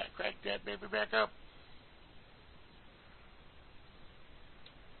her back. Crack that baby back up.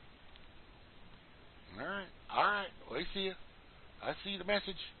 All right. Well, I see you. I see the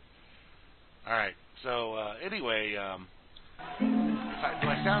message. All right. So anyway, do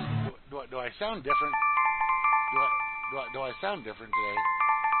I sound different? Do I sound different today?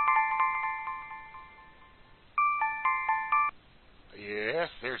 Yes,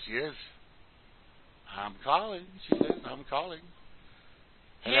 there she is. I'm calling. She says I'm calling.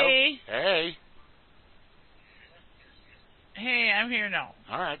 Hello? Hey. Hey. Hey, I'm here now.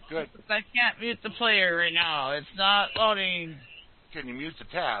 All right, good. I can't mute the player right now. It's not loading. Can you mute the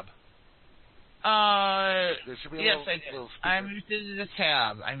tab? There should be a yes, little, I did. Little I muted the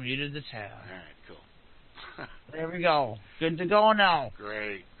tab. All right, cool. There we go. Good to go now.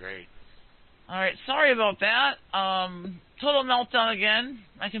 Great. All right, sorry about that. Total meltdown again.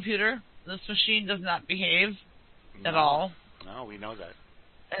 My computer. This machine does not behave at all. No, we know that.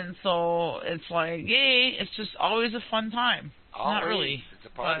 And so it's like, yay, it's just always a fun time. Always. Not really. It's a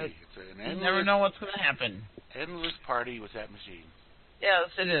party. It's an endless, you never know what's going to happen. Endless party with that machine. Yes,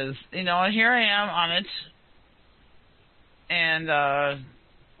 it is. You know, and here I am on it. And,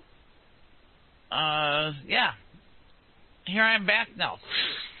 yeah. Here I am back now.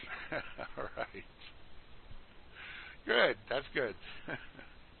 All right. Good. That's good.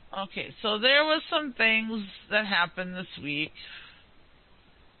 Okay, so there was some things that happened this week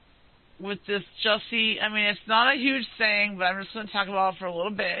with this Jussie. I mean, it's not a huge thing, but I'm just going to talk about it for a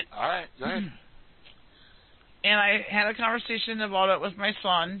little bit. All right, go ahead. And I had a conversation about it with my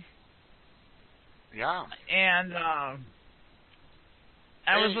son. Yeah. And I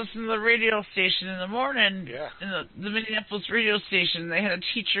was listening to the radio station in the morning. Yeah. In the Minneapolis radio station. They had a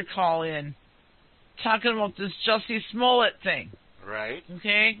teacher call in talking about this Jussie Smollett thing. Right.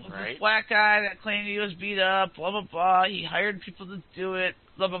 Okay? With this black guy that claimed he was beat up, blah, blah, blah. He hired people to do it,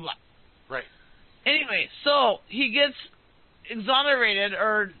 blah, blah, blah. Right. Anyway, so he gets exonerated,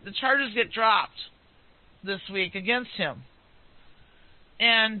 or the charges get dropped this week against him.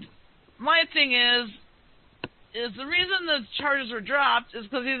 And my thing is the reason the charges were dropped is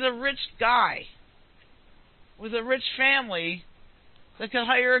because he's a rich guy with a rich family that could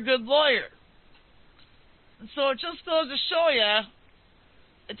hire a good lawyer. And so it just goes to show you,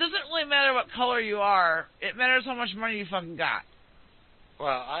 it doesn't really matter what color you are. It matters how much money you fucking got. Well,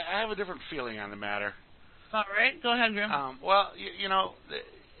 I have a different feeling on the matter. All right, go ahead, Grim. Well, you know,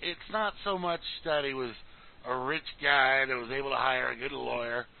 it's not so much that he was a rich guy that was able to hire a good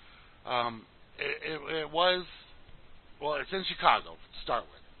lawyer. It was, well, it's in Chicago to start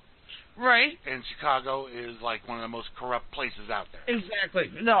with. Right. And Chicago is like one of the most corrupt places out there. Exactly.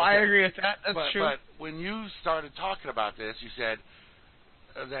 No, okay. I agree with that. That's true. But when you started talking about this, you said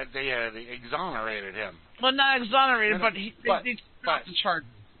that they had exonerated him. Well, not exonerated, but they dropped the charge.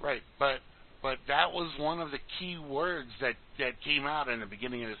 Right, but that was one of the key words that came out in the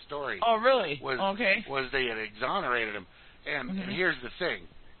beginning of the story. Oh, really? Okay. Was they had exonerated him. And here's the thing.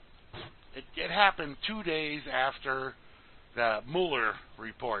 It happened 2 days after the Mueller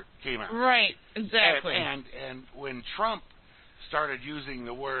report came out. Right, exactly. And when Trump started using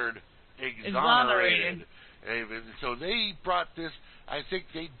the word exonerated, so they brought this, I think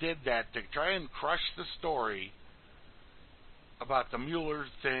they did that to try and crush the story about the Mueller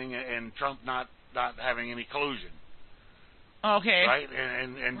thing and Trump not having any collusion. Okay. Right?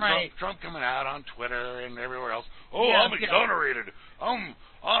 And right. Trump coming out on Twitter and everywhere else. Oh, yes, I'm exonerated. I'm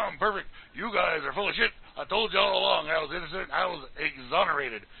perfect. You guys are full of shit. I told you all along I was innocent. I was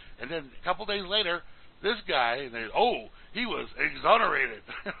exonerated. And then a couple days later, this guy, he was exonerated.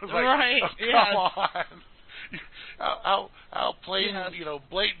 Like, right. Come on. How plain,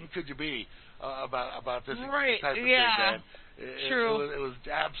 blatant could you be about this type of thing, man? True. It was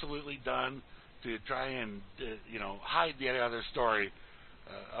absolutely done to try and hide the other story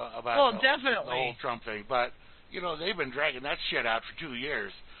about the whole Trump thing. But they've been dragging that shit out for 2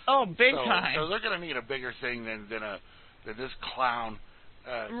 years. Oh, big time. So they're going to need a bigger thing than this clown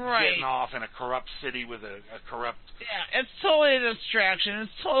right. getting off in a corrupt city with a corrupt. Yeah, it's totally a distraction.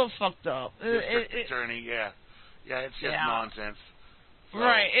 It's totally fucked up. Attorney, yeah, it's just nonsense. So,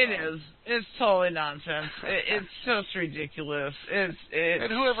 right, it is. It's totally nonsense. It's just ridiculous. It's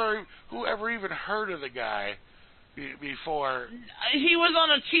and whoever even heard of the guy before? He was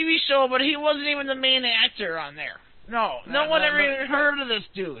on a TV show, but he wasn't even the main actor on there. No one ever even heard of this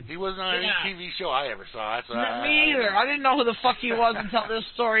dude. He wasn't on any TV show I ever saw. That's me either. I didn't know who the fuck he was until this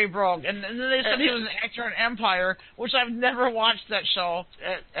story broke. And then they said he was an actor on Empire, which I've never watched that show.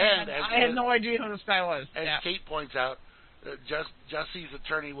 And I had no idea who this guy was. As Kate points out, Jesse's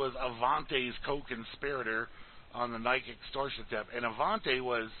attorney was Avante's co-conspirator on the Nike extortion theft. And Avante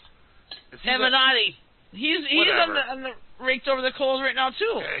was... Eminati. He's on the raked over the coals right now,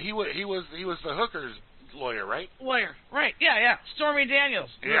 too. He was the hooker's lawyer, right? Lawyer, right? Yeah. Stormy Daniels,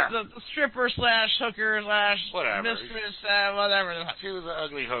 the stripper / hooker / whatever mistress, whatever. She was an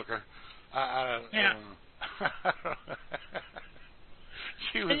ugly hooker.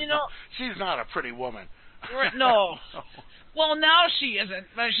 She's not a pretty woman. Right, no. Well, now she isn't.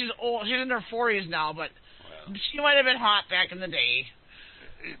 But she's old. She's in her 40s now, but she might have been hot back in the day.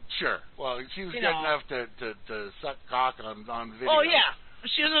 Sure. Well, she was good enough to suck cock on video. Oh yeah,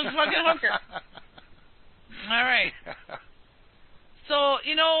 she was a fucking hooker. All right. So,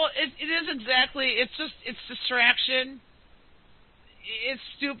 it is exactly, it's distraction. It's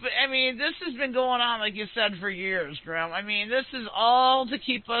stupid. I mean, this has been going on, like you said, for years, Grim. I mean, this is all to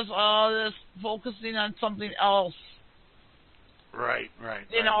keep us focusing on something else. Right.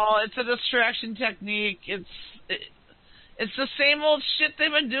 It's a distraction technique. It's the same old shit they've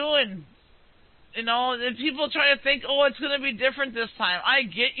been doing. And people try to think, it's going to be different this time. I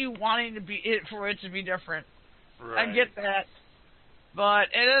get you wanting for it to be different. Right. I get that. But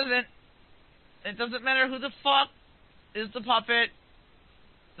it isn't. It doesn't matter who the fuck is the puppet.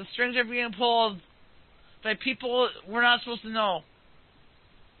 The strings are being pulled by people we're not supposed to know.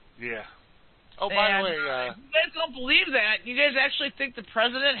 Yeah. Oh, by the way... you guys don't believe that. You guys actually think the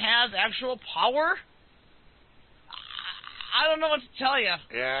president has actual power? I don't know what to tell you.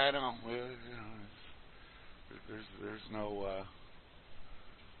 Yeah, I know. There's no...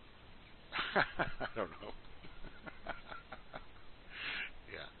 I don't know.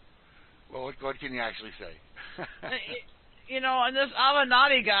 Yeah. Well, what can you actually say? And this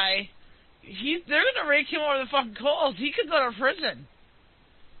Avenatti guy, they're going to rake him over the fucking coals. He could go to prison.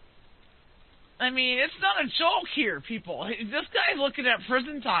 I mean, it's not a joke here, people. This guy's looking at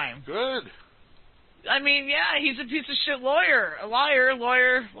prison time. Good. I mean, he's a piece of shit lawyer. A lawyer.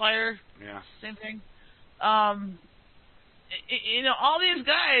 Yeah. Same thing. All these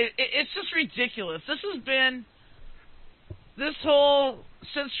guys, it's just ridiculous. This has been,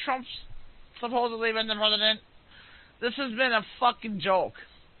 since Trump's supposedly been the president, this has been a fucking joke.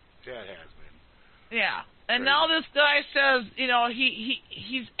 Yeah, it has been. Yeah. And now this guy says,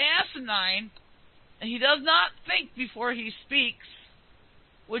 he's asinine, and he does not think before he speaks,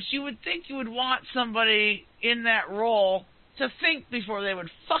 which you would think you would want somebody in that role to think before they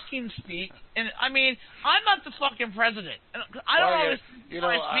would fucking speak. And, I mean, I'm not the fucking president. I don't always speak,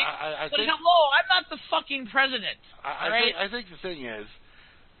 I but think, hello, I'm not the fucking president. I think the thing is,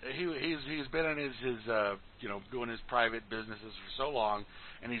 he's been in his doing his private businesses for so long,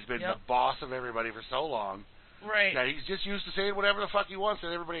 and he's been the boss of everybody for so long. Right. That he's just used to saying whatever the fuck he wants,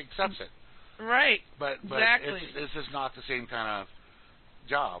 and everybody accepts it. Right. But exactly. It's just not the same kind of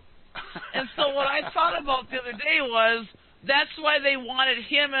job. And so what I thought about the other day was, that's why they wanted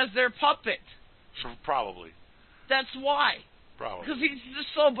him as their puppet. Probably. That's why. Probably. Because he's just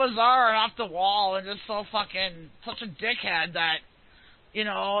so bizarre and off the wall and just so fucking such a dickhead that,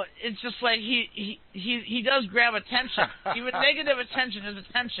 it's just like he does grab attention. Even negative attention is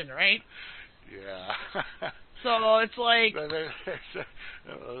attention, right? Yeah. So it's like...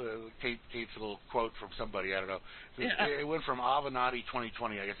 Kate's little quote from somebody, I don't know. It went from Avenatti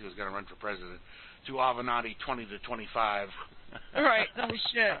 2020, I guess he was going to run for president, to Avenatti 20 to 25. Right, no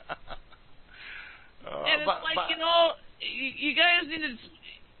shit. And it's you guys need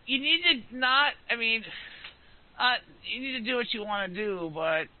to not. I mean, you need to do what you want to do,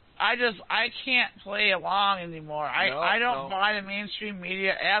 but I can't play along anymore. I don't buy the mainstream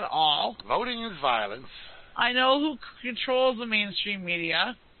media at all. Voting is violence. I know who controls the mainstream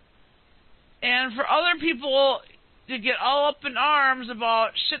media. And for other people to get all up in arms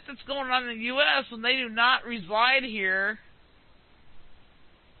about shit that's going on in the U.S. when they do not reside here,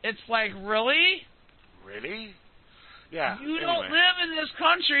 it's like, really? Really? Yeah. You don't live in this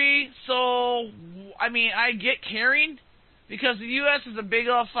country, so, I mean, I get caring, because the U.S. is a big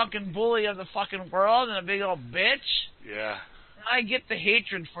old fucking bully of the fucking world and a big old bitch. Yeah. I get the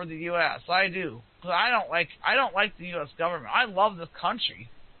hatred for the U.S. I do. Because I don't like the U.S. government. I love the country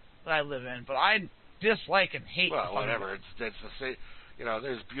that I live in, but I dislike and hate. Well, whatever. It's the same. You know,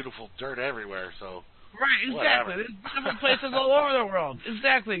 there's beautiful dirt everywhere, so. Right, exactly. Whatever. There's beautiful places all over the world.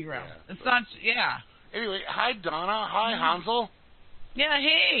 Exactly, Grim. Yeah, it's not. Yeah. Anyway, hi Donna. Hi Hansel. Yeah.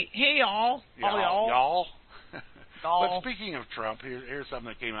 Hey, y'all. Y'all. Y'all. But speaking of Trump, here's something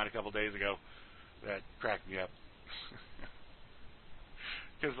that came out a couple days ago that cracked me up.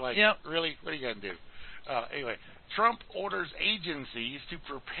 Because, really, what are you going to do? Anyway, Trump orders agencies to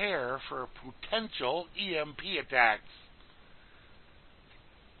prepare for potential EMP attacks.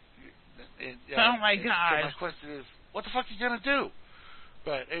 Oh, my God. So my question is, what the fuck are you going to do?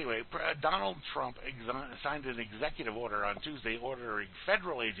 But anyway, Donald Trump signed an executive order on Tuesday ordering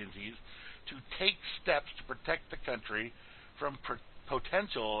federal agencies to take steps to protect the country from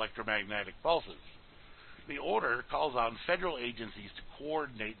potential electromagnetic pulses. The order calls on federal agencies to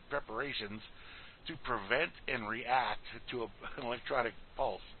coordinate preparations to prevent and react to an electronic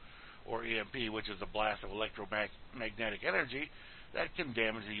pulse, or EMP, which is a blast of electromagnetic energy that can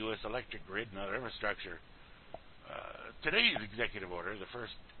damage the U.S. electric grid and other infrastructure. Today's executive order, the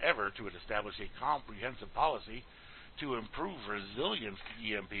first ever to establish a comprehensive policy to improve resilience to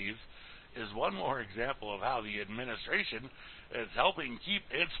EMPs, is one more example of how the administration is helping keep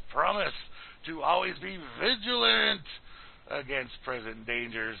its promise to always be vigilant against present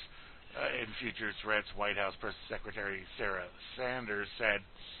dangers and future threats. White House Press Secretary Sarah Sanders said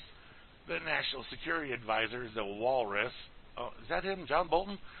the National Security Advisor, the Walrus, is that him, John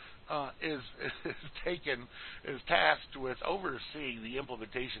Bolton, is tasked with overseeing the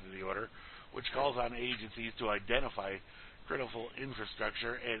implementation of the order, which calls on agencies to identify critical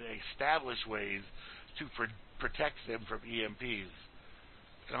infrastructure and establish ways to protect them from EMPs.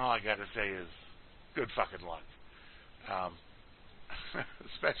 And all I got to say is, good fucking luck.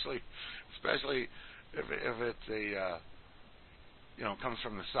 Especially if it's a comes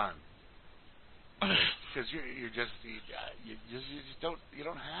from the sun. Because you just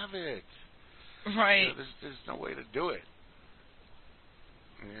don't have it. Right. There's no way to do it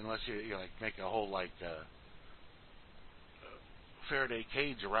unless you like make a whole Faraday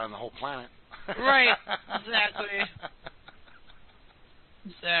cage around the whole planet. Right.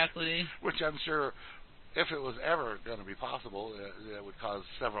 Exactly. Which I'm sure, if it was ever going to be possible, that would cause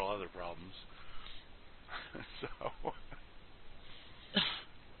several other problems. So.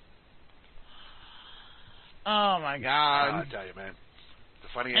 Oh my God! I tell you, man, it's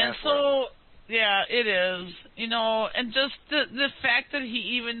a funny ass. And so, yeah, it is. And just the fact that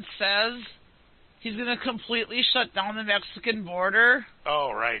he even says he's going to completely shut down the Mexican border.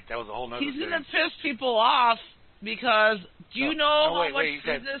 Oh, right, that was a whole nother thing. He's going to piss people off because do you know how much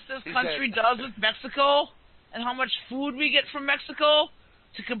business this country does with Mexico and how much food we get from Mexico?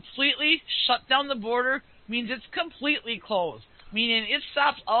 To completely shut down the border means it's completely closed, meaning it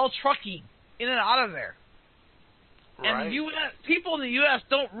stops all trucking in and out of there. Right. And people in the U.S.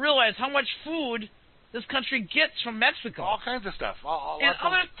 don't realize how much food this country gets from Mexico. All kinds of stuff. And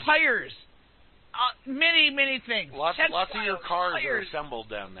other tires. Many things. Lots of your cars are assembled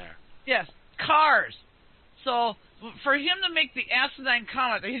down there. Yes, cars. So for him to make the asinine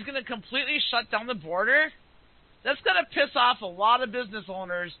comment that he's going to completely shut down the border, that's going to piss off a lot of business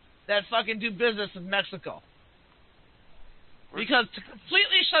owners that fucking do business in Mexico. Because to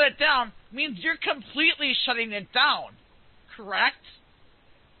completely shut it down means you're completely shutting it down, correct?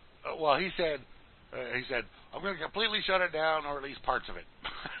 Well, he said, I'm going to completely shut it down, or at least parts of it.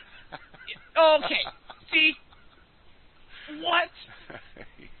 Okay. See? What?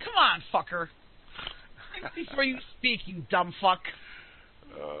 Come on, fucker. Think before you speak, you dumb fuck.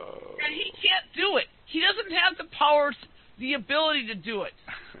 And he can't do it. He doesn't have the power, the ability to do it.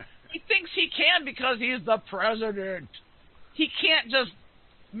 He thinks he can because he's the president. He can't just...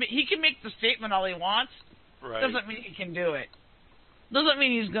 He can make the statement all he wants. Right. Doesn't mean he can do it. Doesn't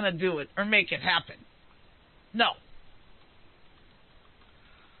mean he's going to do it or make it happen. No.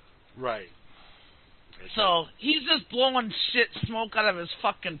 Right. So he's just blowing shit smoke out of his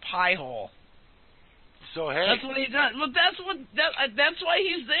fucking pie hole. So hey, that's what he does. But that's why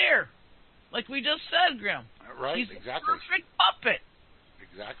he's there. Like we just said, Grim. Right, he's exactly. a perfect puppet.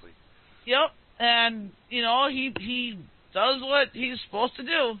 Exactly. Yep. And he does what he's supposed to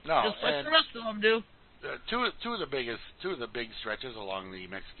do, just like the rest of them do. Two of the big stretches along the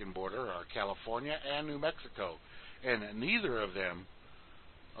Mexican border are California and New Mexico, and neither of them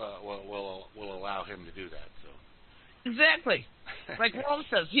will allow him to do that. So exactly, like Rome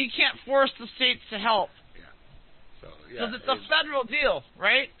says, he can't force the states to help. Yeah. So because it's a federal deal,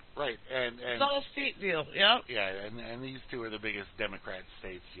 right? Right, and it's not a state deal. Yeah. Yeah, and these two are the biggest Democrat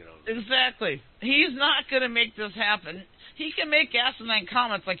states, Exactly. He's not going to make this happen. He can make asinine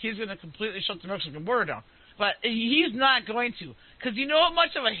comments like he's going to completely shut the Mexican border down, but he's not going to. Because you know how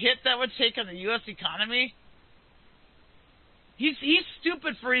much of a hit that would take on the U.S. economy? He's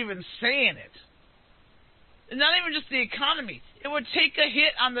stupid for even saying it. And not even just the economy. It would take a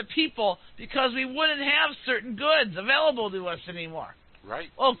hit on the people because we wouldn't have certain goods available to us anymore. Right.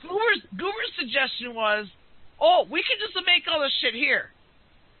 Well, Goober's suggestion was, we can just make all this shit here.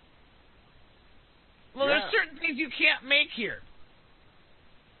 Well, there's certain things you can't make here.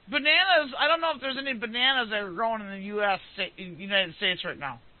 Bananas, I don't know if there's any bananas that are growing in the United States right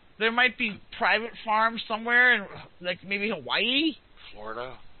now. There might be private farms somewhere in, like, maybe Hawaii?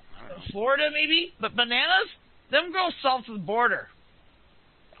 Florida? I don't know. Florida, maybe? But bananas, them grow south of the border.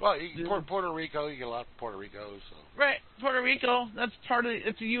 Well, Puerto Rico, you get a lot of Puerto Rico. So. Right, Puerto Rico, that's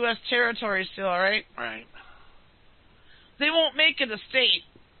it's a U.S. territory still, right? Right. They won't make it a state.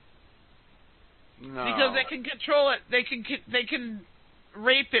 No. Because they can control it. They can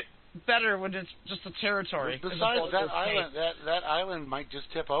rape it better when it's just a territory. Besides, that island might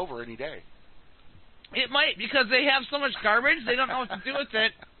just tip over any day. It might, because they have so much garbage, they don't know what to do with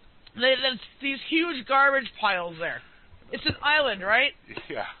it. There's these huge garbage piles there. It's an island, right?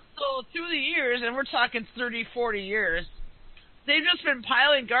 Yeah. So through the years, and we're talking 30, 40 years, they've just been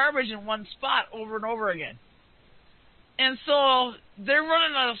piling garbage in one spot over and over again. And so they're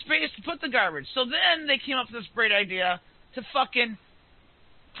running out of space to put the garbage. So then they came up with this great idea to fucking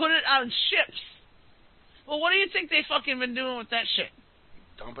put it on ships. Well, what do you think they fucking been doing with that shit?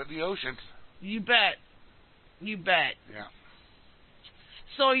 Dump it in the ocean. You bet. You bet. Yeah.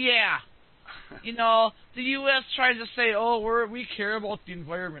 So, yeah. The U.S. tries to say, we care about the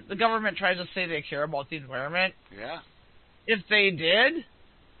environment. The government tries to say they care about the environment. Yeah. If they did,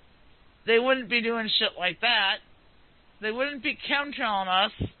 they wouldn't be doing shit like that. They wouldn't be chemtrailing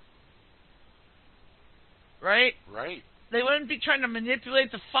us. Right? Right. They wouldn't be trying to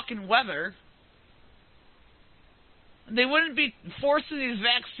manipulate the fucking weather. They wouldn't be forcing these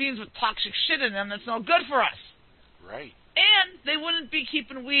vaccines with toxic shit in them that's no good for us. Right. And they wouldn't be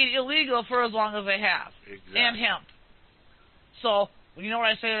keeping weed illegal for as long as they have. Exactly. And hemp. So, you know what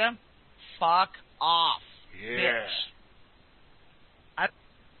I say to them? Fuck off. Yeah. Bitch.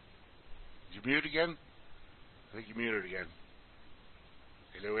 Did you mute again? I think you muted again.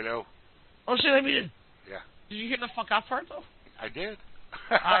 Hello. Oh, shit, I muted. Yeah. Did you hear the fuck off part, though? I did.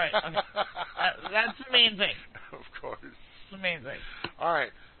 All right. Okay. That's the main thing. Of course. The main thing. All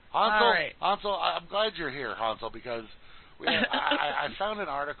right. Hansel, all right. Hansel, I'm glad you're here, Hansel, because I found an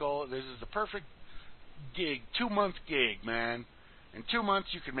article. This is the perfect gig, 2-month gig, man. In 2 months,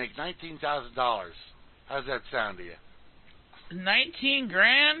 you can make $19,000. How's that sound to you? 19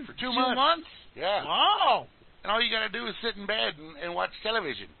 grand for 2 months? Yeah. Wow. And all you got to do is sit in bed and watch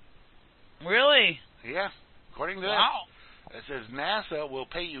television. Really? Yeah. According to this, it says NASA will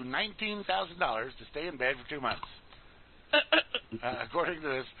pay you $19,000 to stay in bed for 2 months. According to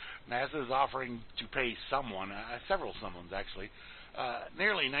this, NASA is offering to pay someone, several someones actually,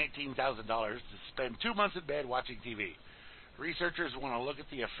 nearly $19,000 to spend 2 months in bed watching TV. Researchers want to look at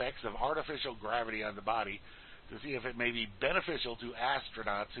the effects of artificial gravity on the body to see if it may be beneficial to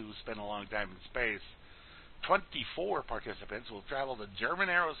astronauts who spend a long time in space. 24 participants will travel to German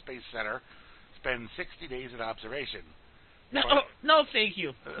Aerospace Center, spend 60 days in observation. No, thank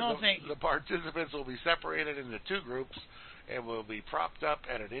you. No, thank you. The participants will be separated into 2 groups and will be propped up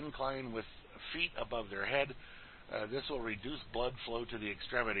at an incline with feet above their head. This will reduce blood flow to the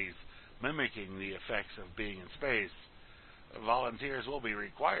extremities, mimicking the effects of being in space. Volunteers will be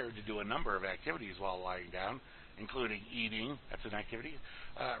required to do a number of activities while lying down, including eating, that's an activity,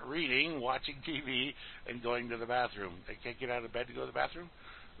 reading, watching TV, and going to the bathroom. They can't get out of bed to go to the bathroom?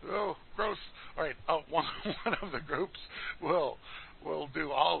 Oh, gross. All right, one of the groups will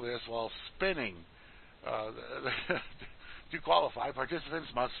do all this while spinning. To qualify, participants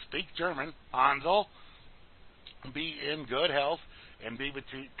must speak German, Hansel, be in good health, and be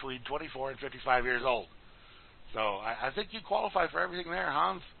between 24 and 55 years old. So I think you qualify for everything there,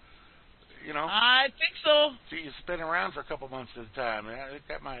 Hans. You know. I think so. See, you spin around for a couple months at a time. I think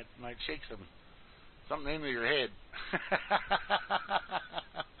that might shake something into your head.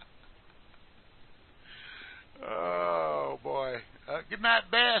 Oh boy. Good night,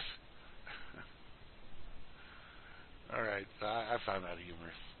 Beth. All right, I found that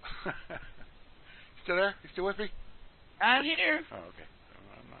humorous. Still there? You still with me? I'm here. Oh, okay.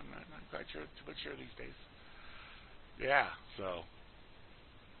 I'm not quite sure, too much sure these days. Yeah, so.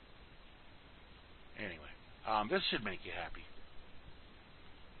 Anyway, this should make you happy.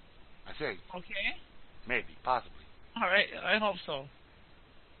 I think. Okay. Maybe, possibly. All right, I hope so.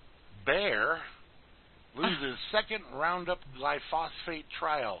 Bear loses second Roundup glyphosate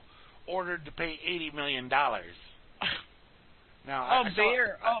trial, ordered to pay $80 million. Now,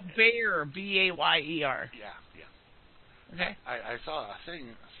 Bayer. Bayer, B-A-Y-E-R. Yeah. Okay. I saw a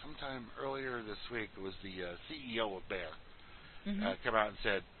thing sometime earlier this week. It was the CEO of Bayer come out and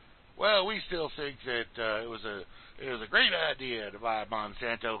said, "Well, we still think that it was a great idea to buy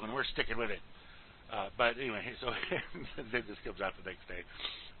Monsanto, and we're sticking with it." But anyway, so then this comes out the next day.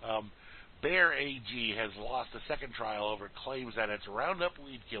 Bayer AG has lost a second trial over claims that its Roundup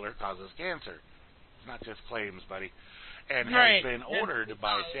weed killer causes cancer. It's not just claims, buddy. And has been ordered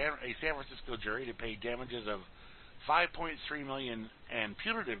by a San Francisco jury to pay damages of $5.3 million and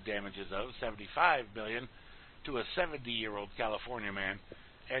punitive damages of $75 million to a 70-year-old California man,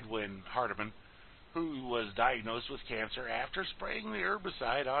 Edwin Hardeman, who was diagnosed with cancer after spraying the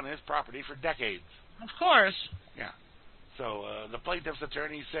herbicide on his property for decades. Of course. Yeah. So the plaintiff's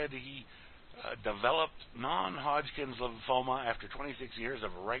attorney said he developed non-Hodgkin's lymphoma after 26 years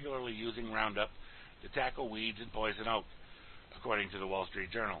of regularly using Roundup to tackle weeds and poison oak, according to the Wall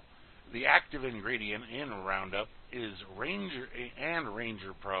Street Journal. The active ingredient in Roundup is Ranger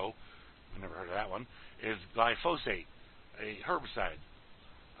Pro, I never heard of that one, is glyphosate, a herbicide.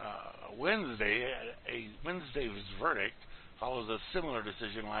 Wednesday's verdict follows a similar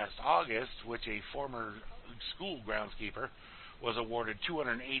decision last August, which a former school groundskeeper was awarded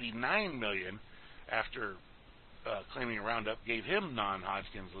 $289 million after claiming Roundup gave him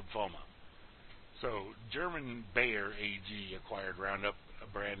non-Hodgkin's lymphoma. So, German Bayer AG acquired Roundup, a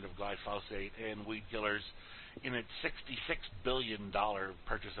brand of glyphosate and weed killers, in its $66 billion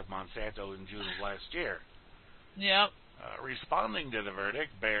purchase of Monsanto in June of last year. Yep. Responding to the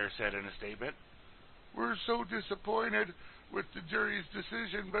verdict, Bayer said in a statement, "We're so disappointed with the jury's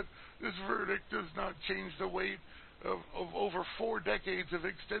decision, but this verdict does not change the weight of over 4 decades of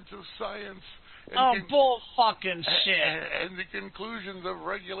extensive science and bull fucking shit. And the conclusions of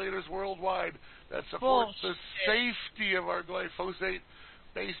regulators worldwide that support the safety of our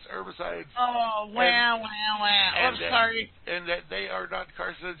glyphosate-based herbicides. Oh, wow. I'm sorry. And that they are not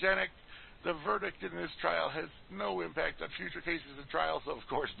carcinogenic. The verdict in this trial has no impact on future cases and trials, so of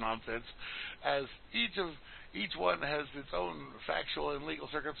course nonsense, as each one has its own factual and legal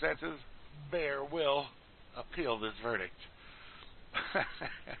circumstances. Bayer will appeal this verdict."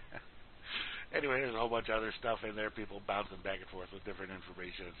 Anyway, there's a whole bunch of other stuff in there, people bouncing back and forth with different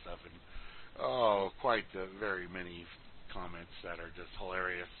information and stuff, and quite very many comments that are just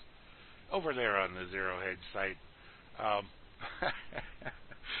hilarious over there on the Zero Hedge site.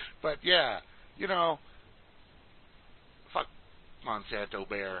 But yeah, fuck Monsanto,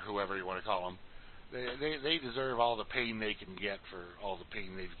 Bayer, whoever you want to call them. They deserve all the pain they can get for all the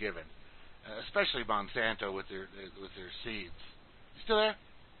pain they've given, especially Monsanto with their seeds. You still there?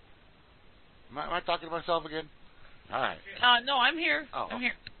 Am I talking to myself again? All right. No, I'm here. Oh, I'm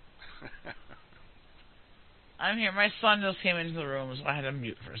here. I'm here. My son just came into the room, so I had to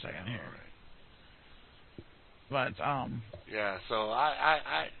mute for a second here. All right. But yeah. So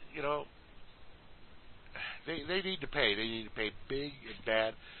I they need to pay. They need to pay big and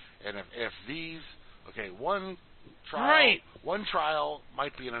bad. And if these one trial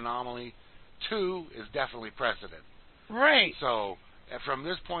might be an anomaly, 2 is definitely precedent. Right. So from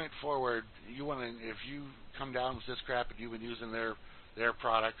this point forward, if you come down with this crap and you've been using their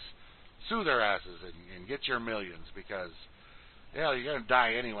products, sue their asses and get your millions, because you're gonna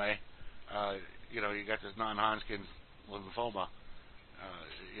die anyway. You got this non-Hodgkin's lymphoma.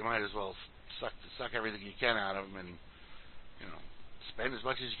 You might as well suck everything you can out of them, and spend as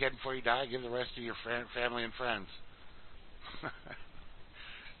much as you can before you die. Give the rest to your family and friends.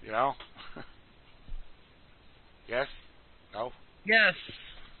 Yes? No? Yes.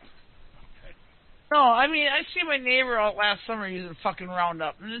 Okay. No, I mean, I see my neighbor out last summer using fucking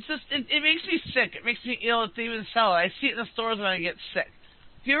Roundup, and it's just, it makes me sick. It makes me ill that they even sell it. I see it in the stores when I get sick.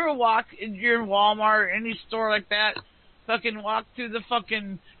 If you ever you're in Walmart or any store like that, fucking walk through the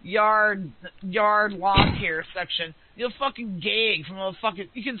fucking yard lawn care section, you'll fucking gag from all the fucking.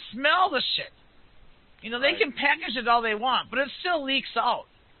 You can smell the shit. You know, they can package it all they want, but it still leaks out.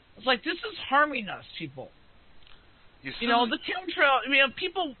 It's like, this is harming us, people. You know, the chemtrail. I mean,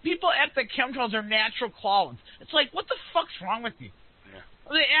 people act like chemtrails are natural clouds. It's like, what the fuck's wrong with you? Yeah.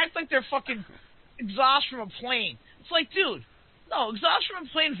 They act like they're fucking exhaust from a plane. It's like, dude, no, exhaust from a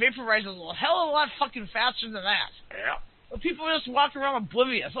plane vaporizes a hell of a lot fucking faster than that. Yeah. But people just walk around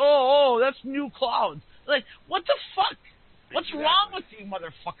oblivious. Oh, that's new clouds. Like, what the fuck? What's wrong with you,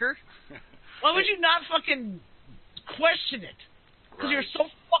 motherfucker? Why would you not fucking question it? Because you're so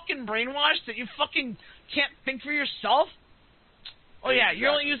fucking brainwashed that you fucking can't think for yourself? Oh, yeah, you're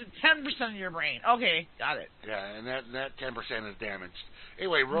only using 10% of your brain. Okay, got it. Yeah, and that 10% is damaged.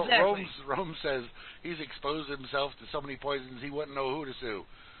 Anyway, Rome says he's exposed himself to so many poisons he wouldn't know who to sue.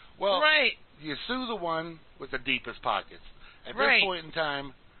 Well, you sue the one with the deepest pockets. At this point in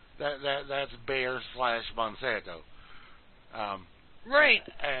time, that's Bayer/Monsanto.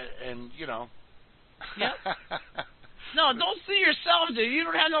 And you know. Yep. No, don't sue yourself, dude. You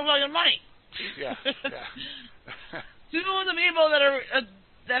don't have no fucking money. Yeah. Sue the people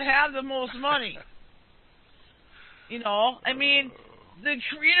that have the most money. You know, I mean, the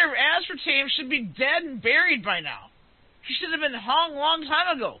creator of aspartame should be dead and buried by now. He should have been hung a long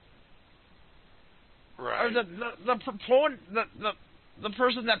time ago. Right. Or the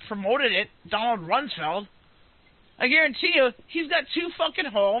person that promoted it, Donald Rumsfeld. I guarantee you, he's got 2 fucking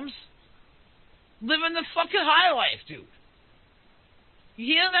homes, living the fucking high life, dude.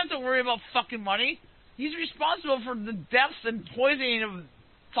 He doesn't have to worry about fucking money. He's responsible for the deaths and poisoning of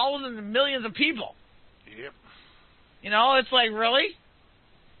thousands and millions of people. Yep. You know, it's like, really?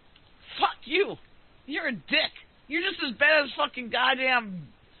 Fuck you. You're a dick. You're just as bad as fucking goddamn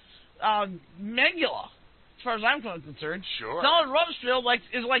Mengele, as far as I'm concerned. Sure. Donald Rumsfeld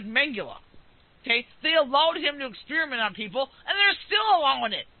is like Mengele. Okay? They allowed him to experiment on people, and they're still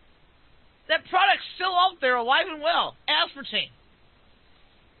allowing it. That product's still out there, alive and well. Aspartame.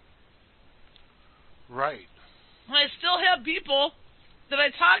 Right. And I still have people that I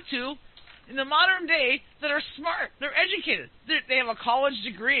talk to in the modern day that are smart. They're educated. They have a college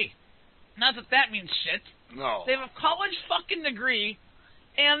degree. Not that means shit. No. They have a college fucking degree,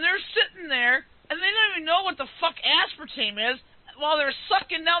 and they're sitting there, and they don't even know what the fuck aspartame is while they're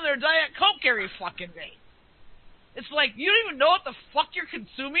sucking down their Diet Coke every fucking day. It's like, you don't even know what the fuck you're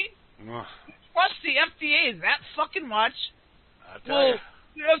consuming? Trust the FDA that fucking much? I tell you.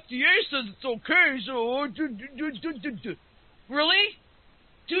 The FDA says it's okay, so... Really?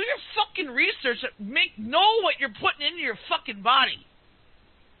 Do your fucking research. Know what you're putting into your fucking body.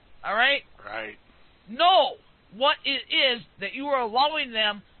 Alright? Right. Know what it is that you are allowing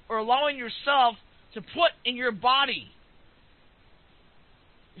them or allowing yourself to put in your body.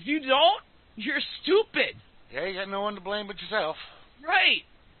 If you don't, you're stupid. Yeah, you got no one to blame but yourself. Right.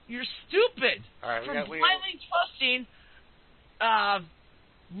 You're stupid. All right, for blindly trusting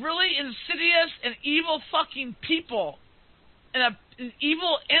really insidious and evil fucking people and an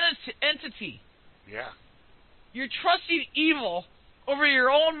evil entity. Yeah. You're trusting evil over your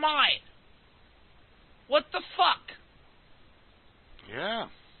own mind. What the fuck? Yeah.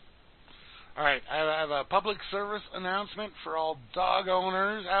 All right, I have a public service announcement for all dog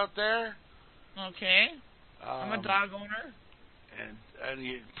owners out there. Okay. I'm a dog owner. And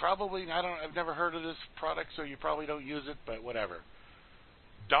you probably, I've never heard of this product, so you probably don't use it, but whatever.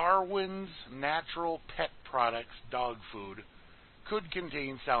 Darwin's natural pet products dog food could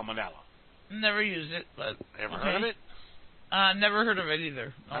contain salmonella. Never used it, but... Ever heard of it? Never heard of it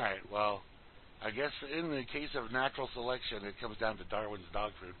either. Nope. All right, well, I guess in the case of natural selection, it comes down to Darwin's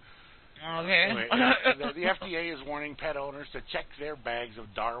dog food. Okay. Anyway, the FDA is warning pet owners to check their bags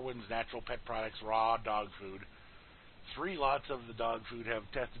of Darwin's natural pet products raw dog food. 3 lots of the dog food have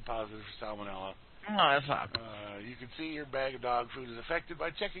tested positive for salmonella. Oh, that's hot. You can see your bag of dog food is affected by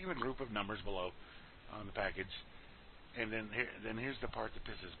checking the group of numbers below on the package. And then here's the part that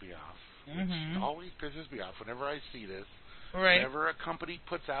pisses me off. Mm-hmm. It always pisses me off whenever I see this. Right. Whenever a company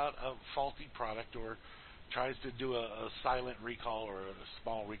puts out a faulty product or tries to do a silent recall or a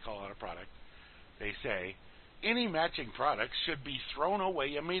small recall on a product, they say, any matching products should be thrown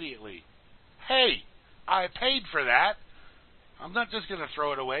away immediately. Hey, I paid for that. I'm not just going to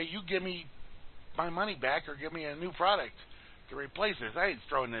throw it away. You give me my money back or give me a new product to replace this. I ain't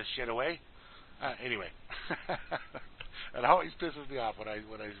throwing this shit away. Anyway, it always pisses me off when I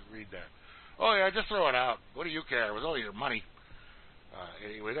read that. Oh yeah, just throw it out. What do you care? It was only your money.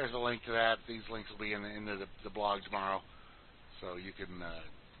 Anyway, there's a link to that. These links will be in the blog tomorrow, so you can,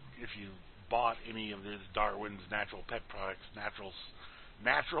 if you bought any of this Darwin's natural pet products, natural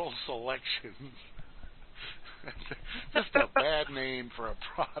selections. Just a bad name for a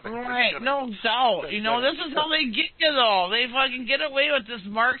product. Right, no doubt. You know, this is how they get you, though. They fucking get away with this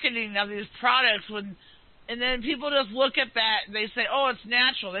marketing of these products and then people just look at that and they say, oh, it's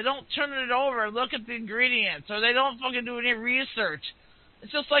natural. They don't turn it over and look at the ingredients, or they don't fucking do any research.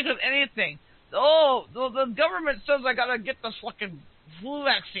 It's just like with anything. Oh, the government says I gotta get this fucking flu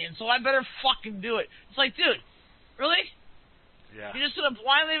vaccine, so I better fucking do it. It's like, dude, really? Yeah. You're just gonna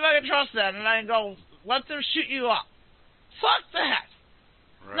blindly fucking trust that and I go, let them shoot you up. Fuck that.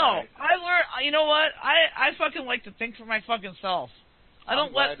 Right. No, I learned. You know what? I fucking like to think for my fucking self. I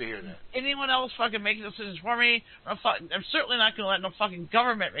don't let anyone else fucking make decisions for me. I'm certainly not going to let no fucking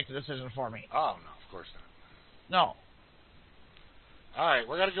government make a decision for me. Oh, no, of course not. No. All right,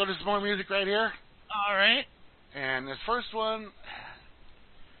 we're going to go to some more music right here. All right. And this first one,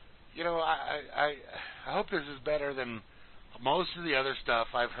 you know, I hope this is better than most of the other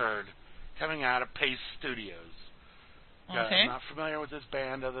stuff I've heard coming out of Pace Studios. Okay. I'm not familiar with this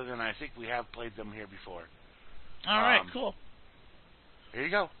band other than I think we have played them here before. All right, cool. Here you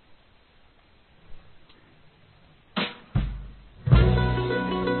go. Oh,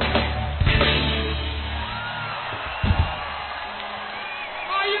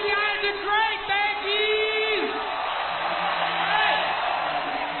 you guys are great, thank you!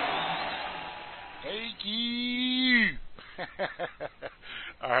 Thank you!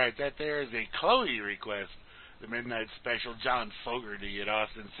 All right, that there is a Chloe request. The Midnight Special, John Fogerty at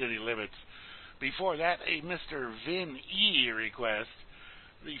Austin City Limits. Before that, a Mr. Vin E request.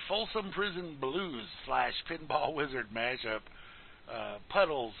 The Folsom Prison Blues / Pinball Wizard mashup,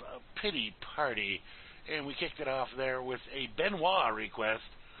 Puddles Pity Party. And we kicked it off there with a Benoit request,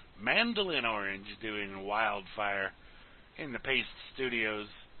 Mandolin Orange doing Wildfire in the Pace Studios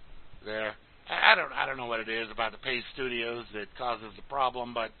there. I don't know what it is about the Pace Studios that causes the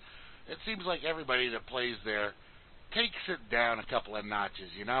problem, but it seems like everybody that plays there takes it down a couple of notches,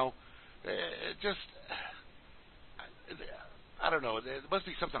 you know? It just, I don't know. There must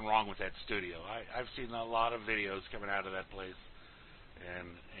be something wrong with that studio. I've seen a lot of videos coming out of that place, and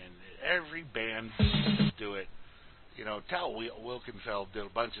every band do it. You know, Tal Wilkenfeld did a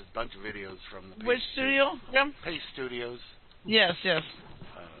bunch of videos from the Which studio? Pace Studios. Yes. Yep.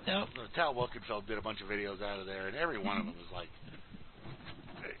 Tal Wilkenfeld did a bunch of videos out of there, and every one of them was like,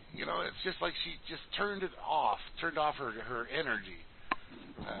 you know, it's just like she just turned off her energy.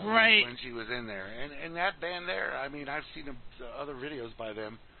 Right. When she was in there. And that band there, I mean, I've seen other videos by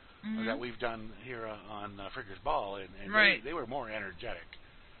them that we've done here on Freaker's Ball, and right. they were more energetic.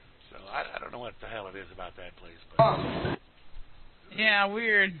 So I don't know what the hell it is about that place. But yeah,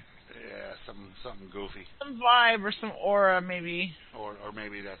 weird. Yeah, something goofy. Some vibe or some aura, maybe. Or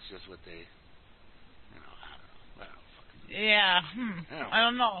maybe that's just what they, you know, I don't know. Yeah, I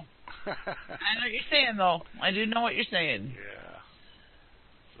don't know. I know what you're saying, though. I do know what you're saying. Yeah.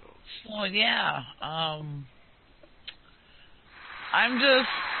 So yeah, I'm just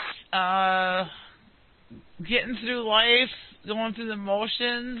getting through life, going through the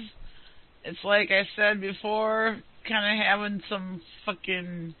motions. It's like I said before, kind of having some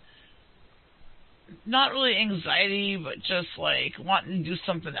fucking, not really anxiety, but just like wanting to do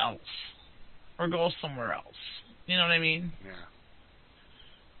something else or go somewhere else. You know what I mean? Yeah.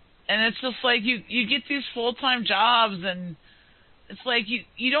 And it's just like you get these full-time jobs, and it's like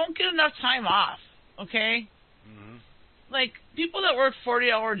you don't get enough time off, okay? Mm-hmm. Like, people that work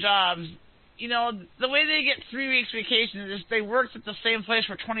 40-hour jobs, you know, the way they get 3 weeks vacation is they worked at the same place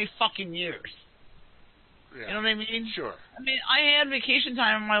for 20 fucking years. Yeah. You know what I mean? Sure. I mean, I had vacation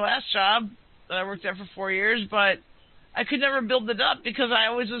time on my last job that I worked at for 4 years, but I could never build it up because I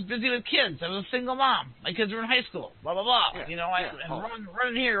always was busy with kids. I was a single mom. My kids were in high school, blah, blah, blah. Yeah. You know,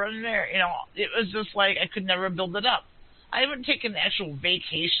 running here, running there. You know, it was just like I could never build it up. I haven't taken an actual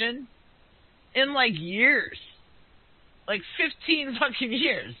vacation in, like, years. Like, 15 fucking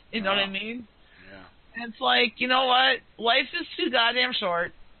years. You know what I mean? Yeah. And it's like, you know what? Life is too goddamn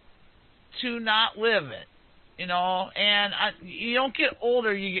short to not live it. You know? And you don't get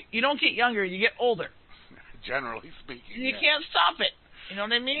older. You don't get younger. You get older. Generally speaking. And you can't stop it. You know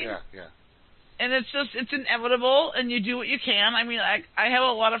what I mean? Yeah. And it's inevitable, and you do what you can. I mean, I have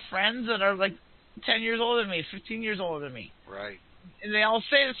a lot of friends that are, like, 10 years older than me, 15 years older than me. Right. And they all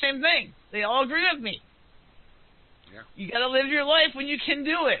say the same thing. They all agree with me. Yeah. You got to live your life when you can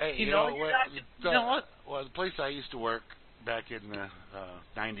do it. Hey, you know what? Well, the place I used to work back in the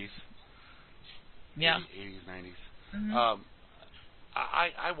 90s. Yeah. 80s, 90s. Mm-hmm.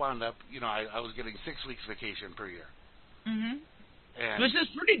 I wound up, you know, I was getting 6 weeks vacation per year. Mm-hmm. And Which is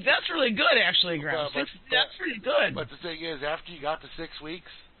that's really good, actually, Graham. That's pretty good. But the thing is, after you got to 6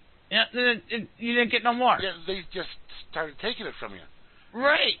 weeks, yeah, then you didn't get no more. yeah, they just started taking it from you.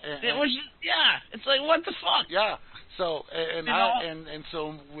 Right. It was it's like, what the fuck? Yeah. So and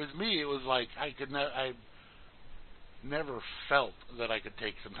so with me, it was like I never felt that I could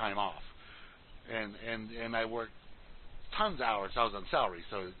take some time off, and I worked tons of hours. I was on salary,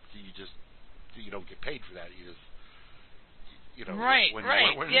 so you don't get paid for that. You just right. When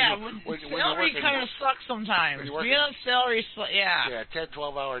salary kind of sucks sometimes. Being on salary, 10,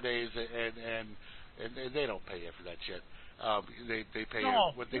 12-hour days, and they don't pay you for that shit. They pay you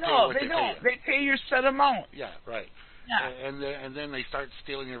what they pay you. They pay your set amount. Yeah, right. Yeah. And then they start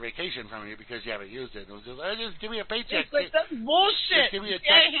stealing your vacation from you because you haven't used it. It was just give me a paycheck. It's like, that's bullshit. Just give me a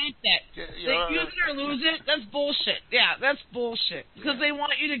check. I hate that. Use it or lose it. That's bullshit. Yeah, that's bullshit. Because they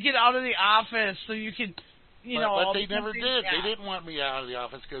want you to get out of the office so you can, But they never did. Yeah. They didn't want me out of the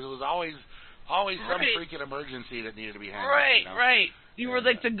office because it was always some freaking emergency that needed to be handled. Right, right. You were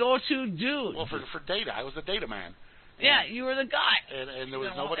like the go-to dude. Well, for data, I was the data man. Yeah, you were the guy. And there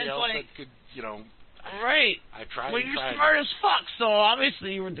was nobody else that could, Right. I tried. Well, you're smart as fuck, so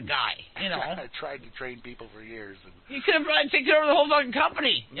obviously you were the guy. I tried to train people for years. You could have probably taken over the whole fucking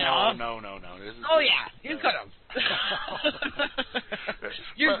company. No. You could have.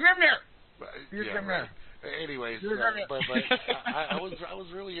 You're Grimnir. You're Grimnir. Right. Anyways, but I was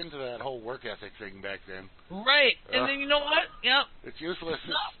really into that whole work ethic thing back then. Right, and then you know what? Yep. It's useless.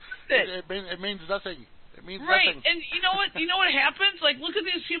 It means nothing. It means right, nothing. And you know what? You know what happens? Like, look at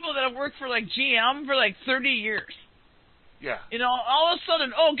these people that have worked for like GM for like 30 years. Yeah. All of a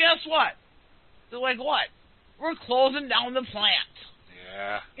sudden, guess what? They're like, what? We're closing down the plant.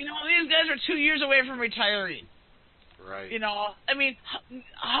 Yeah. These guys are 2 years away from retiring. Right. I mean,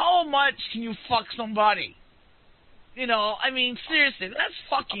 how much can you fuck somebody? I mean, seriously, that's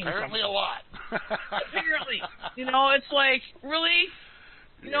fucking apparently a lot. Apparently. It's like, really?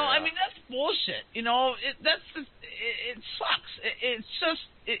 I mean, that's bullshit. It sucks. It's just,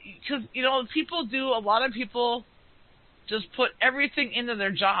 because, a lot of people just put everything into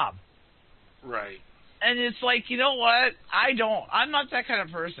their job. Right. And it's like, you know what? I'm not that kind of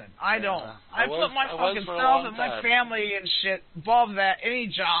person. I don't. I put my fucking self and my family and shit above that, any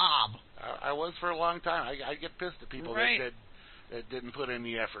job. I was for a long time. I get pissed at people that didn't put in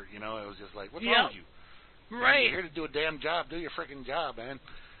the effort, It was just like, what's wrong with you? Right. You're here to do a damn job. Do your freaking job, man.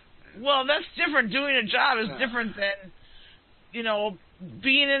 Well, that's different. Doing a job is different than,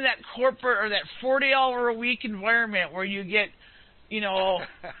 being in that corporate or that 40-hour-a-week environment where you get,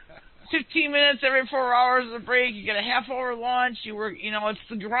 15 minutes every 4 hours of a break. You get a half-hour lunch. You work, it's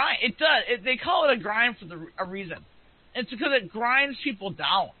the grind. It does. They call it a grind for a reason. It's because it grinds people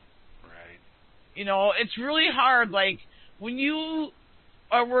down. Right. It's really hard. Like, when you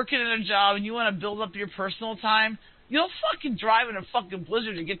are working in a job and you want to build up your personal time, you'll fucking drive in a fucking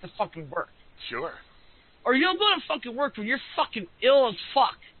blizzard to get to fucking work. Sure. Or you'll go to fucking work when you're fucking ill as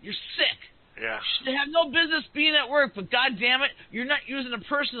fuck. You're sick. Yeah. You have no business being at work, but god damn it, you're not using a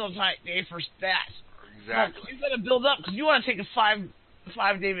personal day for that. Exactly. You've got to build up because you want to take a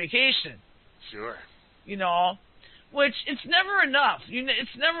five-day vacation. Sure. Which it's never enough.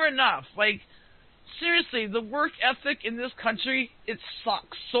 It's never enough. Like, seriously, the work ethic in this country, it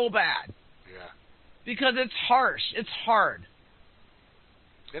sucks so bad. Yeah. Because it's harsh. It's hard.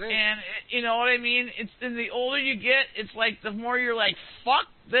 It is. And, you know what I mean? And the older you get, it's like the more you're like, fuck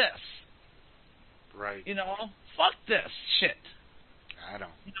this. Right. Fuck this shit. I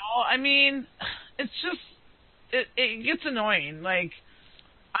don't. I mean, it's just, it gets annoying. Like,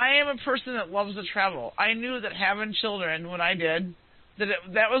 I am a person that loves to travel. I knew that having children when I did,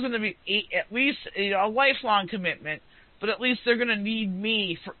 that was going to be at least a lifelong commitment, but at least they're going to need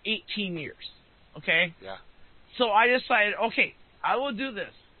me for 18 years. Okay? Yeah. So I decided, okay, I will do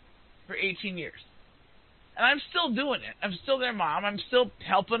this for 18 years. And I'm still doing it. I'm still their mom. I'm still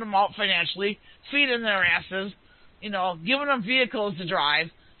helping them out financially, feeding their asses, giving them vehicles to drive.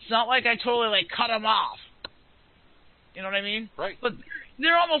 It's not like I totally, cut them off. You know what I mean? Right. But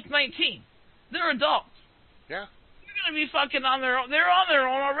they're almost 19. They're adults. Yeah. They're going to be fucking on their own. They're on their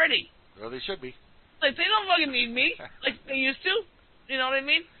own already. Well, they should be. Like, they don't fucking need me like they used to. You know what I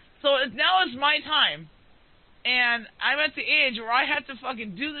mean? So now it's my time. And I'm at the age where I have to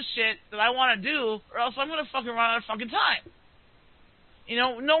fucking do the shit that I want to do, or else I'm going to fucking run out of fucking time.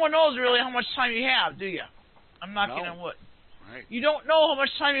 No one knows really how much time you have, do you? I'm knocking on wood. Right. You don't know how much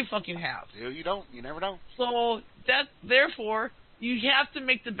time you fucking have. You don't. You never know. So, therefore, you have to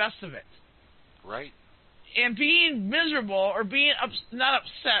make the best of it. Right. And being miserable, or being not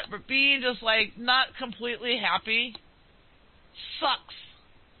upset, but being just, not completely happy, sucks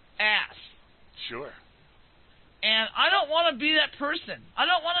ass. Sure. And I don't want to be that person. I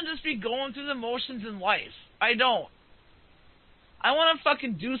don't want to just be going through the motions in life. I don't. I want to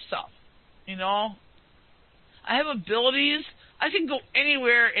fucking do stuff, you know? I have abilities. I can go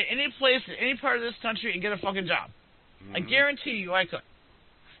anywhere, in any place, in any part of this country and get a fucking job. I guarantee you I could.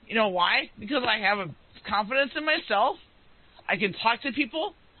 You know why? Because I have a confidence in myself. I can talk to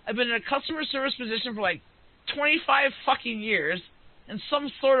people. I've been in a customer service position for like 25 fucking years in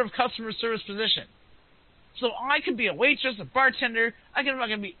some sort of customer service position. So I could be a waitress, a bartender. I can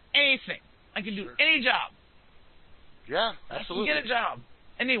fucking be anything. I can do any job. Yeah, absolutely. I can get a job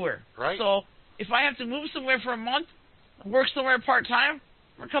anywhere. Right. So if I have to move somewhere for a month, work somewhere part-time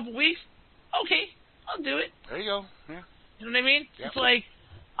for a couple weeks, okay, I'll do it. There you go. Yeah. You know what I mean? Yep. It's like,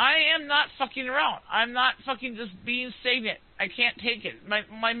 I am not fucking around. I'm not fucking just being stagnant. I can't take it.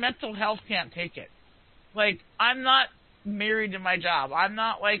 My mental health can't take it. Like, I'm not married to my job. I'm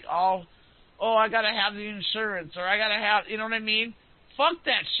not like, oh, I gotta have the insurance, or I gotta have, you know what I mean? Fuck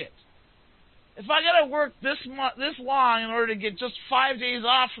that shit. If I gotta work this long in order to get just 5 days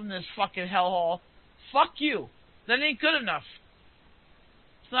off from this fucking hellhole, fuck you. That ain't good enough.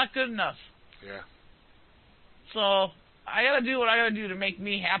 It's not good enough. Yeah. So I gotta do what I gotta do to make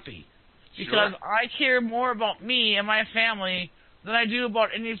me happy, because I care more about me and my family than I do about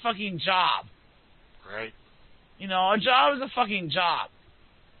any fucking job. Right. You know, a job is a fucking job.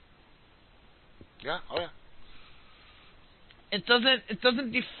 Yeah. Oh yeah. It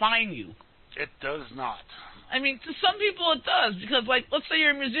doesn't define you. It does not. I mean, to some people it does, because, like, let's say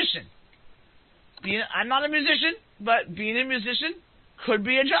you're a musician. I'm not a musician, but being a musician could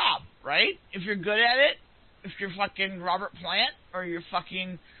be a job, right? If you're good at it, if you're fucking Robert Plant, or you're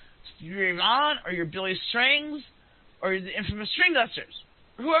fucking Stevie Ray Vaughan, or you're Billy Strings, or you're the infamous String Dusters,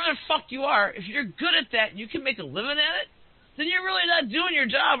 whoever the fuck you are, if you're good at that and you can make a living at it, then you're really not doing your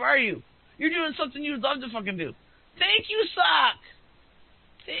job, are you? You're doing something you'd love to fucking do. Thank you, Sock.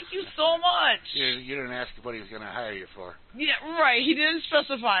 Thank you so much. You didn't ask what he was going to hire you for. Yeah, right. He didn't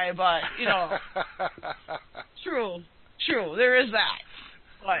specify, but, you know. True. There is that.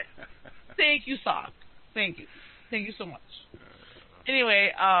 But thank you, Sock. Thank you. Thank you so much.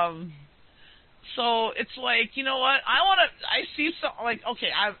 Anyway, so it's like, you know what? I see some, like,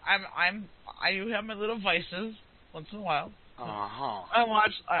 okay, I do have my little vices once in a while. Uh-huh.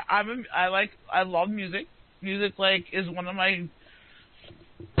 I love music. Music, like, is one of my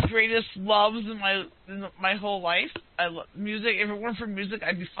greatest loves in my whole life. I love music. If it weren't for music,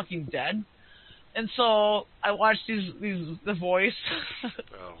 I'd be fucking dead. And so I watch these The Voice,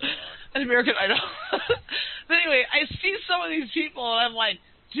 and American Idol. But anyway, I see some of these people, and I'm like,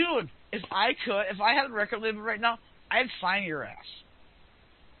 dude, if I had a record label right now, I'd sign your ass.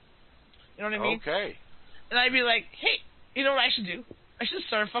 You know what I mean? Okay. And I'd be like, hey, you know what I should do? I should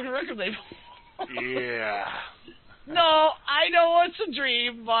start a fucking record label. Yeah. No, I know it's a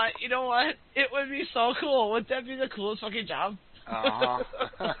dream, but you know what? It would be so cool. Wouldn't that be the coolest fucking job? Uh-huh.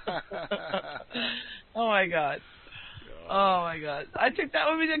 Oh my god. Oh my god. I think that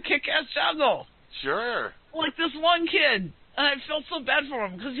would be the kick-ass job, though. Sure. Like this one kid, and I felt so bad for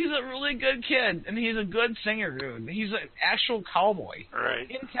him because he's a really good kid and he's a good singer, dude. He's an actual cowboy. Right.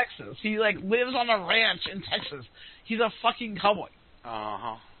 In Texas. He like lives on a ranch in Texas. He's a fucking cowboy.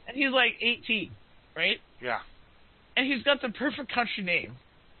 Uh-huh. And he's like 18, right? Yeah. And he's got the perfect country name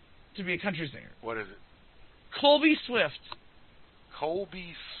to be a country singer. What is it? Colby Swift.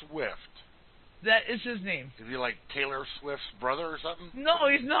 Colby Swift. That is his name. Is he like Taylor Swift's brother or something? No,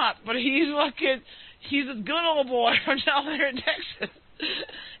 he's not. But he's a good old boy from down there in Texas.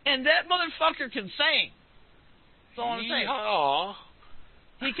 And that motherfucker can sing. That's all I'm saying. Aw.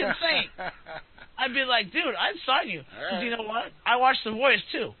 He can sing. I'd be like, dude, I'd sign you. Because right. you know what? I watch The Voice,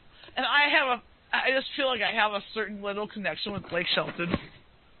 too. And I just feel like I have a certain little connection with Blake Shelton.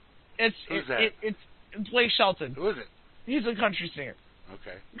 Who's that? It's Blake Shelton. Who is it? He's a country singer.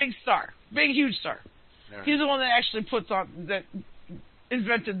 Okay. Big star. Big, huge star. Yeah. He's the one that actually that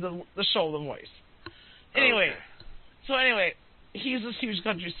invented the show, The Voice. Anyway. Okay. Anyway, he's this huge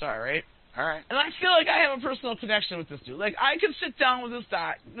country star, right? All right. And I feel like I have a personal connection with this dude. Like, I could sit down with this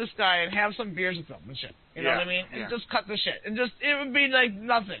guy and have some beers with him and shit. You know what I mean? And just cut the shit. And it would be like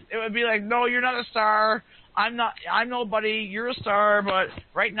nothing. It would be like, no, you're not a star. I'm nobody. You're a star, but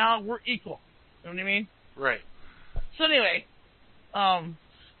right now we're equal. You know what I mean? Right. So anyway,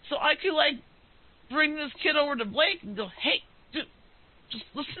 so I could, like, bring this kid over to Blake and go, hey, dude, just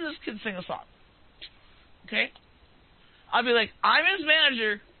listen to this kid sing a song. Okay? I'll be like, I'm his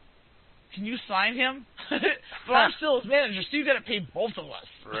manager. Can you sign him? But I'm still his manager, so you got to pay both of us.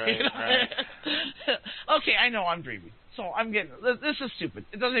 Right, you know? right. Okay, I know I'm dreamy. So I'm getting, this is stupid.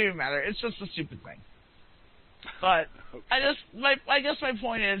 It doesn't even matter. It's just a stupid thing. But Okay. I guess my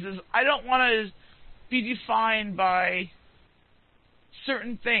point is I don't want to be defined by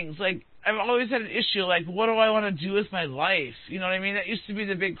certain things. Like, I've always had an issue, like, what do I want to do with my life? You know what I mean? That used to be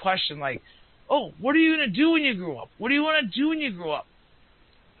the big question, like, oh, what are you going to do when you grow up? What do you want to do when you grow up?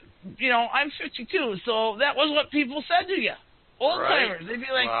 You know, I'm 52, so that was what people said to you. Old-timers. They'd be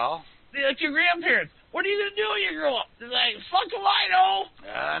like, your grandparents, what are you going to do when you grow up? They're like, fuck do I know?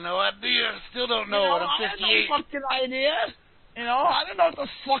 I no idea. Still don't know. I'm 58. I have no fucking idea. You know, I don't know what the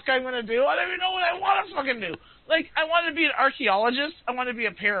fuck I'm going to do. I don't even know what I want to fucking do. Like, I want to be an archaeologist. I want to be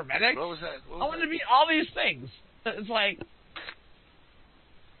a paramedic. What was that? I want to be all these things. It's like...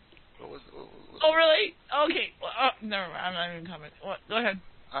 What was oh, really? Okay. Well, never mind. I'm not even commenting. What? Go ahead.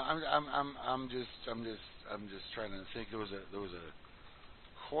 I'm just trying to think. There was a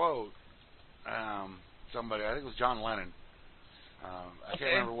quote. Somebody, I think it was John Lennon. I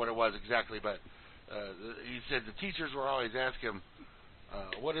can't remember what it was exactly, but he said the teachers were always asking him,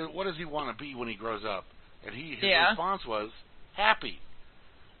 what does he want to be when he grows up? And his response was happy.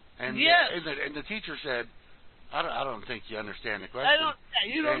 And and the teacher said, I don't think you understand the question.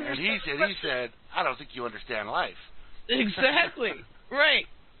 You don't and he said, I don't think you understand life. Exactly. Right.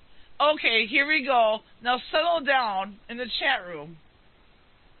 Okay, here we go. Now settle down in the chat room.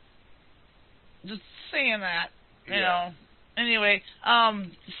 Just saying that, you know. Anyway,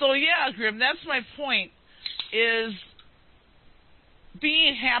 so yeah, Grim, that's my point. Is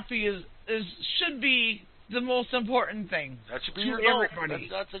being happy should be the most important thing. That should be your goal. Everybody.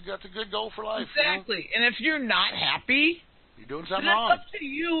 That's a good goal for life. Exactly. You know? And if you're not happy, you're doing something then wrong. it's up to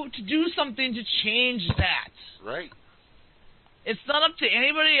you to do something to change that. Right. It's not up to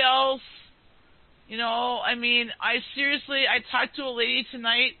anybody else. You know, I mean, I talked to a lady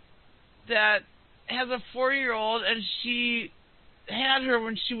tonight that has a 4-year-old, and she had her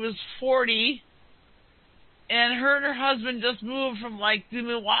when she was 40, and her husband just moved from, like,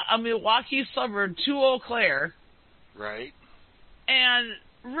 a Milwaukee suburb to Eau Claire. Right. And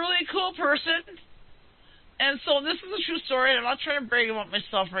really cool person. And so this is a true story, and I'm not trying to brag about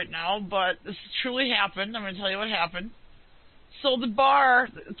myself right now, but this truly happened. I'm going to tell you what happened. So the bar,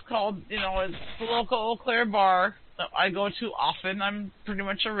 it's called, it's the local Eau Claire bar that I go to often. I'm pretty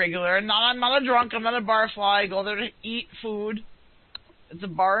much a regular. I'm not a drunk. I'm not a bar fly. I go there to eat food. It's a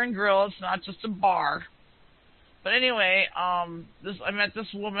bar and grill. It's not just a bar. But anyway, I met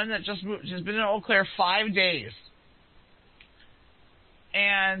this woman that just moved. She's been in Eau Claire 5 days.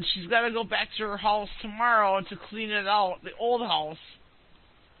 And she's got to go back to her house tomorrow to clean it out, the old house,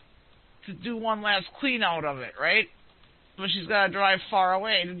 to do one last clean out of it, right? But she's got to drive far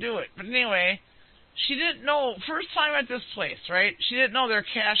away to do it. But anyway, she didn't know, first time at this place, right? She didn't know they're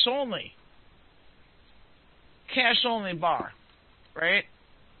cash only. Cash only bar, right?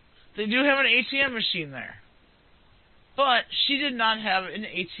 They do have an ATM machine there. But she did not have an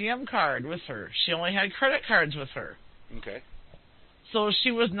ATM card with her. She only had credit cards with her. Okay. So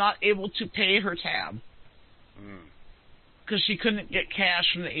she was not able to pay her tab. Because she couldn't get cash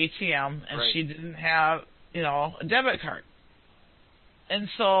from the ATM, and she didn't have, a debit card. And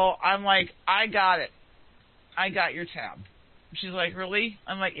so I'm like, I got it. I got your tab. She's like, really?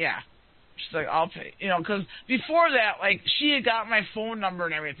 I'm like, yeah. She's like, I'll pay. Because before that, like, she had got my phone number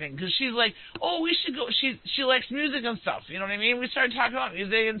and everything. Because she's like, oh, we should go. She likes music and stuff. You know what I mean? We started talking about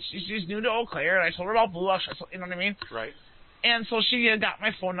music, and she's new to Eau Claire, and I told her about Blue Ox. You know what I mean? Right. And so she had got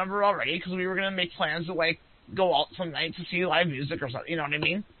my phone number already because we were going to make plans to, like, go out some night to see live music or something. You know what I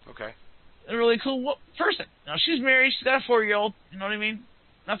mean? Okay. A really cool person. She's married. She's got a 4-year-old. You know what I mean?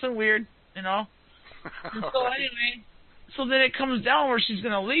 Nothing weird, And so anyway, so then it comes down where she's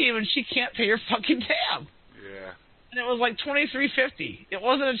going to leave, and she can't pay her fucking tab. Yeah. And it was like $23.50. It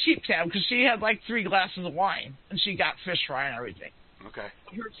wasn't a cheap tab because she had like 3 glasses of wine, and she got fish fry and everything. Okay.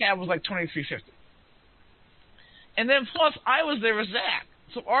 Her tab was like $23.50. And then plus I was there with Zach,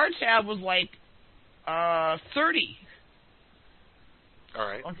 so our tab was like $30. All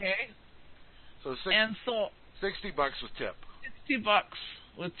right. Okay. So $60 with tip. $60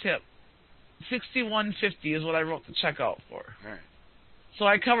 with tip. $61.50 is what I wrote the check out for. All right. So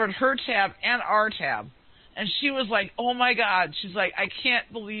I covered her tab and our tab, and she was like, "Oh my God!" She's like, "I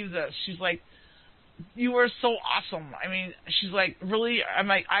can't believe this." She's like, "You are so awesome." I mean, she's like, "Really?" I'm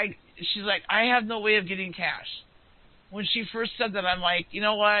like, She's like, "I have no way of getting cash." When she first said that, I'm like, "You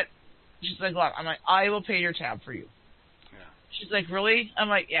know what?" She's like, "Look," I'm like, "I will pay your tab for you." Yeah. She's like, "Really?" I'm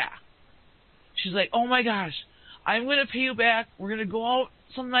like, "Yeah." She's like, "Oh my gosh, I'm going to pay you back. We're going to go out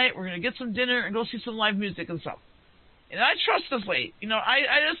some night. We're going to get some dinner and go see some live music and stuff." And I trust this lady.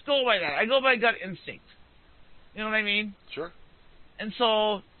 I just go by that. I go by gut instinct. You know what I mean? Sure. And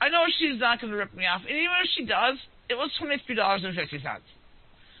so I know she's not going to rip me off. And even if she does, it was $23.50.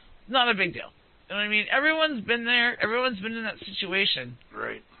 Not a big deal. You know what I mean? Everyone's been there. Everyone's been in that situation.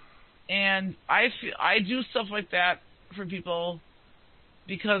 Right. And I do stuff like that for people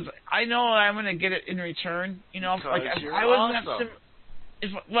because I know I'm going to get it in return. You know, because like you're I was awesome.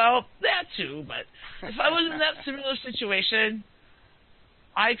 well, that too, but if I was in that similar situation,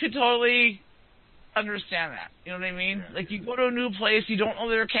 I could totally understand that. You know what I mean? Yeah. Like, you go to a new place, you don't know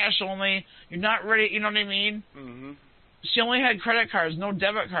they're cash only, you're not ready, you know what I mean? Mm-hmm. She only had credit cards, no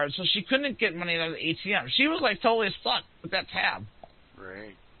debit cards, so she couldn't get money out of the ATM. She was, like, totally stuck with that tab.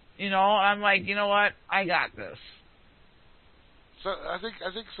 Right. You know, I'm like, you know what? I got this. So I think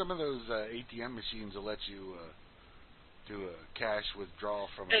some of those ATM machines will let you do a cash withdrawal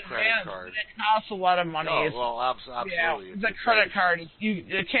from a credit card. It costs a lot of money. Oh, well, absolutely. Yeah, the credit card,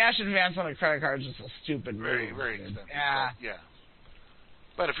 the cash advance on a credit card is just a stupid move. Very, very expensive. Yeah. Yeah.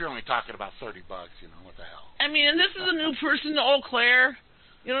 But if you're only talking about $30, you know, what the hell? I mean, and this is a new person to Eau Claire.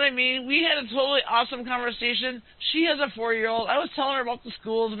 You know what I mean? We had a totally awesome conversation. She has a 4-year-old. I was telling her about the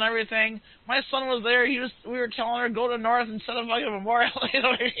schools and everything. My son was there. We were telling her go to North instead of like a memorial. You know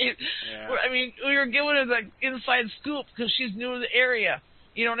what I mean? Yeah. I mean, we were giving her the inside scoop because she's new to the area.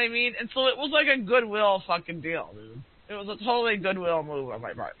 You know what I mean? And so it was like a goodwill fucking deal, dude. It was a totally goodwill move on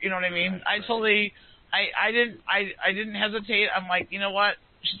my part. You know what I mean? Right. I didn't hesitate. I'm like, you know what?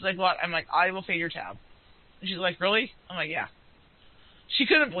 She's like, what? I'm like, I will pay your tab. And she's like, really? I'm like, yeah. She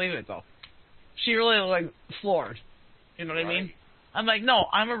couldn't believe it, though. She really, like, floored. You know what I mean? I'm like, no,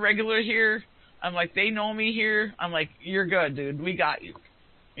 I'm a regular here. I'm like, they know me here. I'm like, you're good, dude. We got you.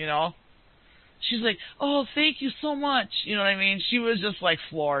 You know? She's like, oh, thank you so much. You know what I mean? She was just, like,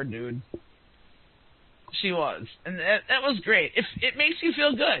 floored, dude. She was. And that was great. It makes you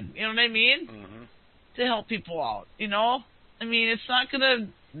feel good. You know what I mean? Mm-hmm. To help people out, you know? I mean, it's not going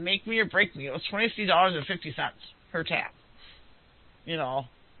to make me or break me. It was $23.50 her tab. You know?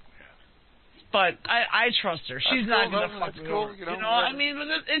 But I trust her. She's not going to fuck me over. You know? I mean, but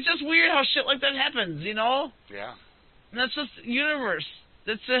it's just weird how shit like that happens, you know? Yeah. And that's just universe.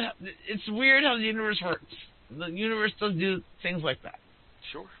 It's weird how the universe works. The universe does do things like that.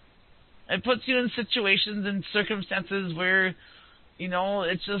 Sure. It puts you in situations and circumstances where, you know,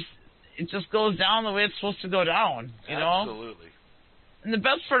 it just goes down the way it's supposed to go down, you know? Absolutely. And the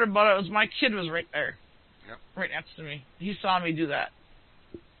best part about it was my kid was right there. Yep. Right next to me. He saw me do that.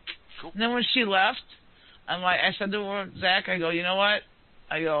 Cool. And then when she left, I said to her, Zach, I go, you know what?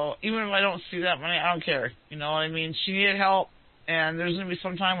 I go, even if I don't see that money, I don't care. You know what I mean? She needed help, and there's going to be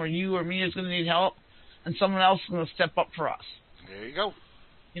some time where you or me is going to need help, and someone else is going to step up for us. There you go.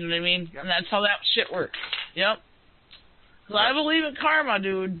 You know what I mean? Yep. And that's how that shit works. Yep. Because I believe in karma,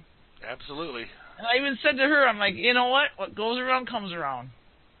 dude. Absolutely. And I even said to her, I'm like, you know what? What goes around comes around.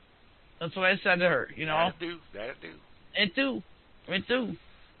 That's what I said to her, you know? It do.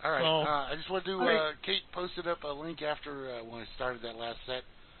 All right. So, I just want to Kate posted up a link after when I started that last set.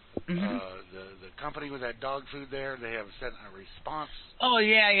 Mm-hmm. The company with that dog food there, they have sent a response. Oh,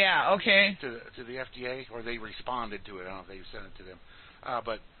 yeah, okay. To the FDA, or they responded to it. I don't know if they sent it to them.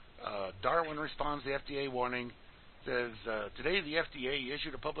 But Darwin responds to the FDA warning. Says, today the FDA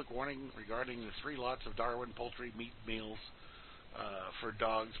issued a public warning regarding the 3 lots of Darwin poultry meat meals for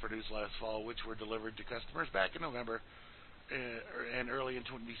dogs produced last fall, which were delivered to customers back in November and early in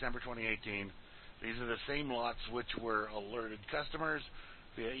December 2018. These are the same lots which were alerted customers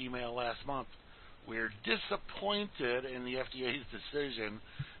via email last month. We're disappointed in the FDA's decision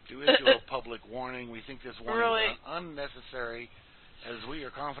to issue a public warning. We think this warning is unnecessary, as we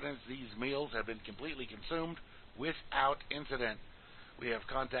are confident these meals have been completely consumed without incident. We have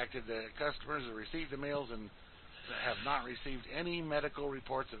contacted the customers who received the meals and have not received any medical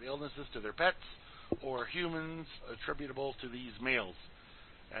reports of illnesses to their pets or humans attributable to these meals,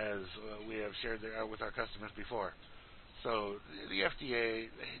 as we have shared with our customers before. So the FDA,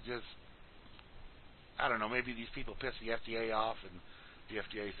 I don't know, maybe these people piss the FDA off, and the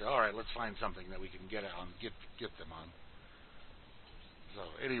FDA said, all right, let's find something that we can get them on. So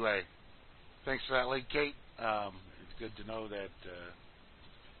anyway, thanks for that link, Kate. It's good to know that,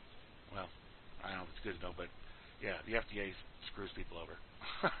 well, I don't know if it's good to know, but yeah, the FDA screws people over.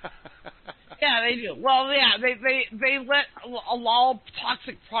 Yeah, they do. Well, yeah, they allow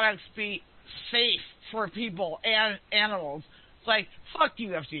toxic products be safe for people and animals. It's like, fuck you,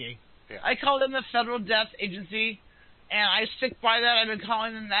 FDA. Yeah. I call them the Federal Death Agency, and I stick by that. I've been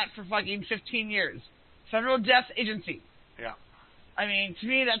calling them that for fucking 15 years. Federal Death Agency. Yeah. I mean, to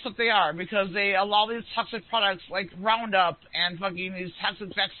me, that's what they are, because they allow these toxic products like Roundup and fucking these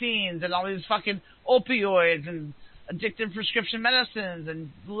toxic vaccines and all these fucking opioids and addictive prescription medicines,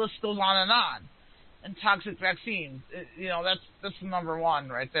 and the list goes on, and toxic vaccines. That's the number one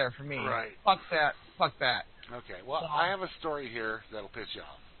right there for me. Right. Fuck that. Okay. Well, I have a story here that'll piss you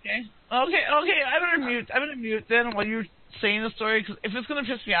off. Okay. I'm gonna mute then while you're saying the story, because if it's gonna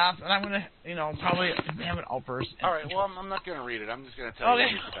piss me off, and I'm gonna, probably have an outburst. All right. Well, I'm not gonna read it. I'm just gonna tell you.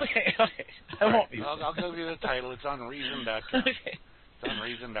 Okay. I All won't right, mute. I'll give you the title. It's on Reason.com. Okay. It's on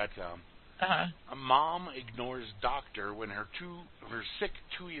Reason.com. Uh-huh. A mom ignores doctor when her sick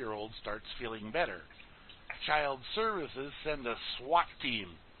 2-year-old starts feeling better. Child Services send a SWAT team.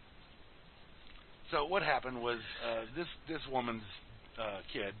 So what happened was this woman's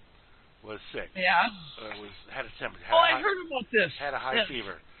kid was sick. Yeah. Had a temperature. I heard about this. Had a high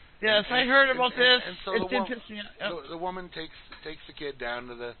fever. Yes, I heard about this. And so it did piss me off. Yep. The woman takes the kid down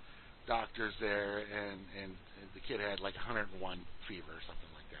to the doctor's there, and the kid had like 101 fever or something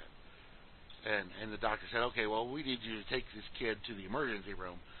like that. And the doctor said, okay, well, we need you to take this kid to the emergency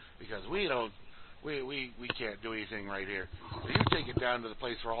room because we can't do anything right here. So you take it down to the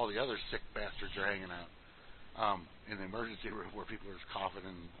place where all the other sick bastards are hanging out, in the emergency room where people are coughing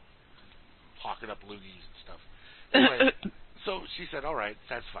and hawking up loogies and stuff. Anyway, so she said, all right,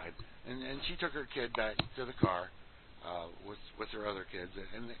 that's fine. And she took her kid back to the car with her other kids,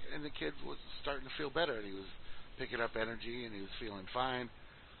 and the kid was starting to feel better, and he was picking up energy, and he was feeling fine,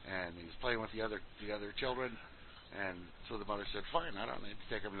 and he was playing with the other children. And so the mother said, fine, I don't need to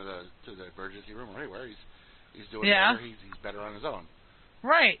take him to the emergency room or anywhere. He's doing better. He's better on his own.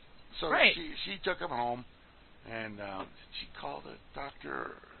 Right. So right. She took him home, and she called the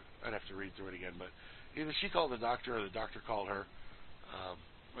doctor. I'd have to read through it again, but either she called the doctor or the doctor called her,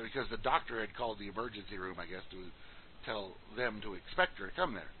 because the doctor had called the emergency room, I guess, to tell them to expect her to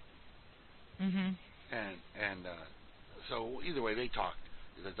come there. Mm-hmm. And so either way, they talked,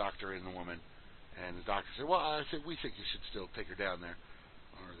 the doctor and the woman. And the doctor said, well, I said, we think you should still take her down there.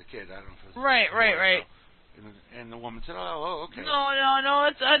 Or the kid, I don't know if it was right. And the woman said, oh, okay. No,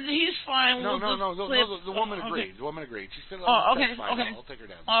 it's he's fine. No, the woman agreed. The woman agreed. She said, okay, that's fine, okay. I'll take her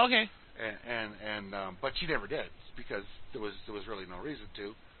down. Oh, okay. And but she never did, because there was really no reason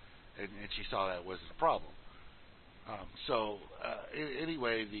to, and she saw that wasn't a problem.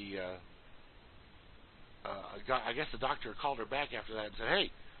 Anyway, I guess the doctor called her back after that and said,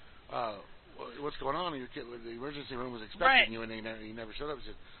 hey, what's going on? Your kid, the emergency room was expecting you, and he never showed up. He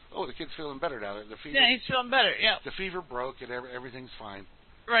said, oh, the kid's feeling better now. The fever. Yeah, he's feeling better. Yeah. The fever broke, and everything's fine.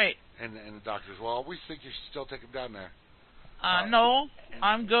 Right. And the doctor's, well, we think you should still take him down there. No,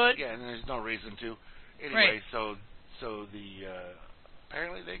 I'm good. Yeah, and there's no reason to. Anyway, right. so the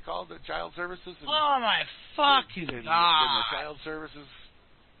apparently they called the Child Services. And oh my fucking God! And the Child Services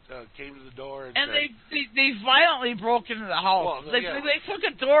came to the door and said, they violently broke into the house. Well, they took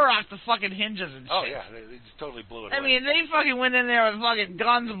a door off the fucking hinges and shit. Oh yeah, they just totally blew it away. I mean, they fucking went in there with fucking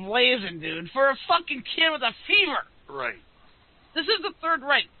guns blazing, dude, for a fucking kid with a fever. Right. This is the third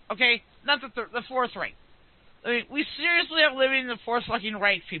right, okay? Not the fourth right. I mean, we seriously are living in the fourth fucking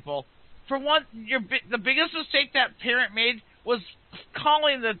right, people. For one, the biggest mistake that parent made was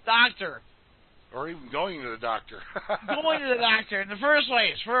calling the doctor. Or even going to the doctor. Going to the doctor in the first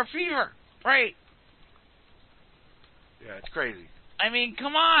place for a fever. Right. Yeah, it's crazy. I mean,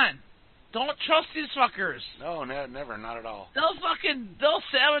 come on. Don't trust these fuckers. No, never, not at all. They'll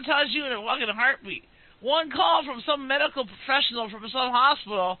sabotage you in a fucking heartbeat. One call from some medical professional from some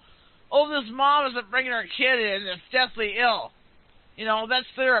hospital. Oh, this mom isn't bringing her kid in. It's deathly ill. You know, that's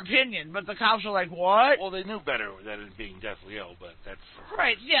their opinion, but the cops are like, what? Well, they knew better than it being deathly ill, but that's...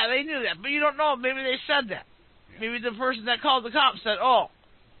 Right, yeah, they knew that, but you don't know. Maybe they said that. Yeah. Maybe the person that called the cops said, oh,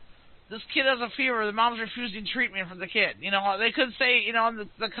 this kid has a fever, the mom's refusing treatment for the kid. You know, they could say, you know, and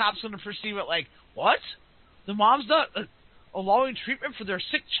the cop's going to perceive it like, what? The mom's not allowing treatment for their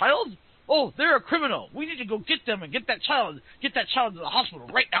sick child? Oh, they're a criminal. We need to go get them and get that child to the hospital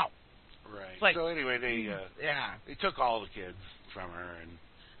right now. Right. Like, so anyway, they took all the kids from her. And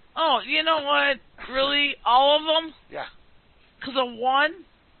oh, you know what? Really? All of them? Yeah. Because of one?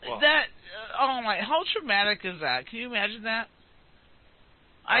 Well, that, oh my, how traumatic is that? Can you imagine that?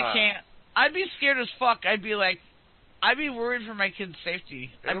 I can't. I'd be scared as fuck. I'd be worried for my kid's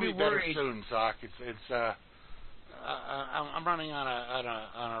safety. I'd be worried. Better soon, Sock. I'm running on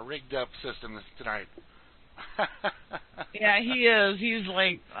a rigged up system tonight. Yeah, he is. He's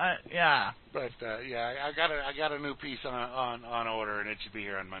like, yeah. But yeah, I got a new piece on order, and it should be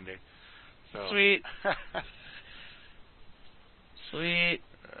here on Monday. So sweet. Sweet.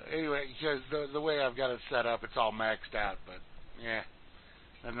 Anyway, because the way I've got it set up, it's all maxed out. But yeah,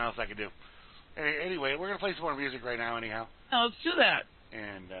 nothing else I can do. Anyway, we're gonna play some more music right now, anyhow. Oh, let's do that.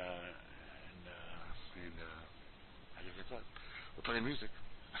 And We're playing music.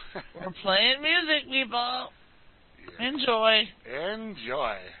 We're playing music, people. Yeah. Enjoy.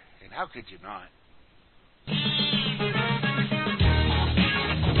 Enjoy. And how could you not?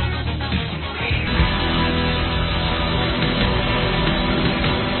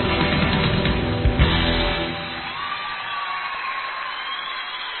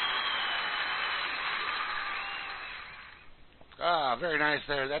 Ah, very nice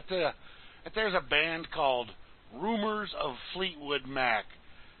there. There's a band called Rumors of Fleetwood Mac,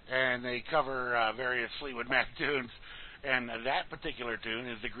 and they cover various Fleetwood Mac tunes. And that particular tune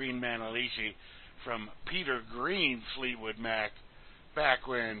is the Green Man Alici from Peter Green's Fleetwood Mac, back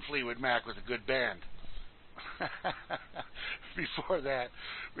when Fleetwood Mac was a good band. Before that,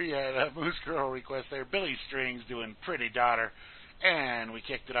 we had a Moosegurl request there, Billy Strings doing Pretty Daughter, and we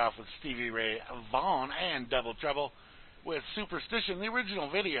kicked it off with Stevie Ray Vaughan and Double Trouble with Superstition, the original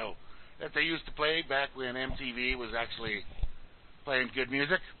video that they used to play back when MTV was actually playing good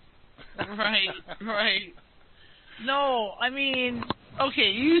music. Right. No, I mean,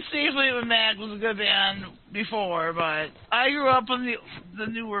 okay, you say Fleetwood Mac was a good band before, but I grew up on the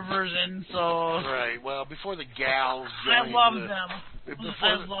newer version, so... Right, well, before the gals joined... I loved them.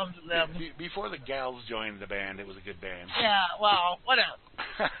 Before the gals joined the band, it was a good band. Yeah, well, whatever.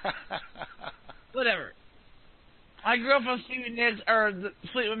 I grew up on Stevie Nicks, or the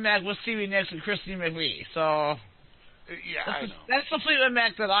Fleetwood Mac with Stevie Nicks and Christine McVie, so... Yeah, I know. That's the Fleetwood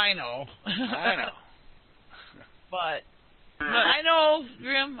Mac that I know. I know. But I know,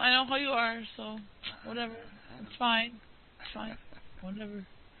 Grim, I know how you are, so whatever. It's fine. Whatever.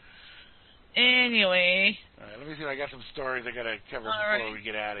 Anyway. All right, let me see if I got some stories I got to cover before we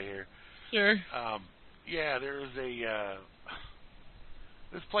get out of here. Sure. Yeah, there's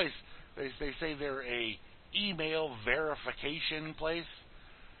this place, they say they're a email verification place,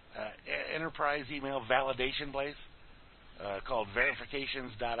 enterprise email validation place, called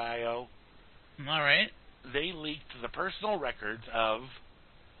verifications.io. All right. They leaked the personal records of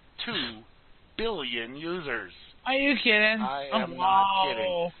 2 billion users. Are you kidding? I am not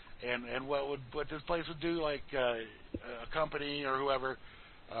kidding. And what this place would do, like a company or whoever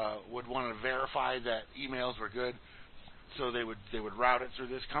would want to verify that emails were good, so they would route it through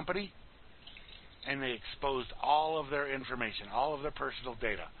this company, and they exposed all of their information, all of their personal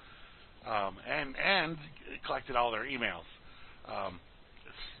data, and collected all their emails.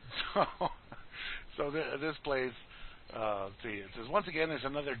 So this place, it says, once again, there's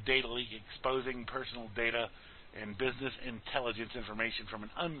another data leak exposing personal data and business intelligence information from an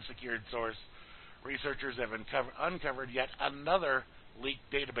unsecured source. Researchers have uncovered yet another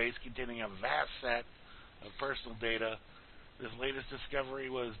leaked database containing a vast set of personal data. This latest discovery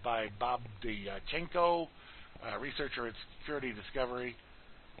was by Bob Dyachenko, researcher at Security Discovery.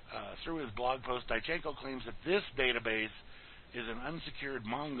 Through his blog post, Dyachenko claims that this database is an unsecured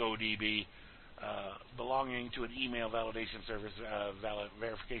MongoDB belonging to an email validation service,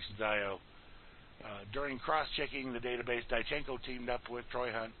 Verifications.io. During cross-checking the database, Dyachenko teamed up with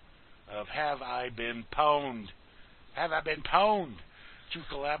Troy Hunt of Have I Been Pwned? To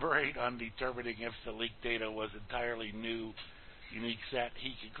collaborate on determining if the leaked data was entirely new, unique set.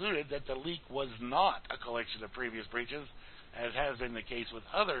 He concluded that the leak was not a collection of previous breaches, as has been the case with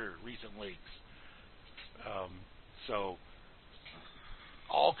other recent leaks. So,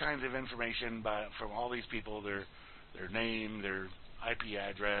 all kinds of information from all these people, their name, their IP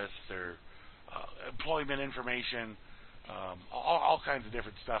address, their employment information, all kinds of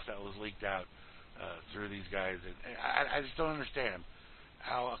different stuff that was leaked out through these guys. And I just don't understand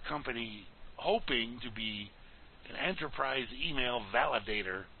how a company hoping to be an enterprise email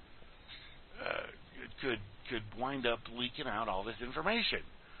validator could wind up leaking out all this information.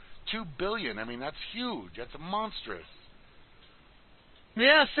 2 billion, I mean, that's huge. That's monstrous.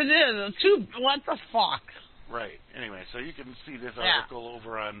 Yes, it is. What the fuck? Right. Anyway, so you can see this article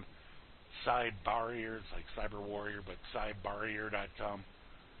over on Cybarrier. It's like Cyber Warrior, but cybarrier.com.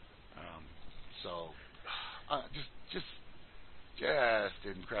 Just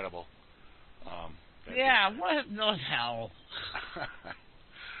incredible. What the hell?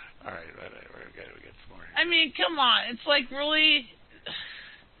 All right, we got some more here. I mean, come on. It's like, really...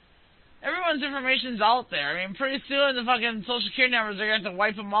 Everyone's information's out there. I mean, pretty soon the fucking social security numbers are going to have to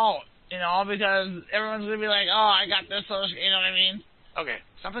wipe them out, because everyone's going to be like, oh, I got this social, you know what I mean? Okay,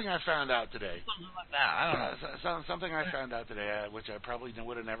 something I found out today. Something like that, I don't know. Something I found out today, which I probably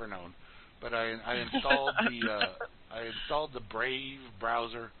would have never known, but I installed the Brave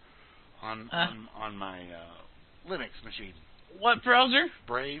browser on my Linux machine. What browser?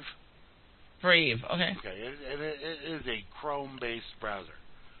 Brave. Okay. Okay, it is a Chrome-based browser.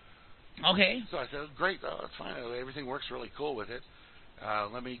 Okay. So I said, great, that's fine. Everything works really cool with it.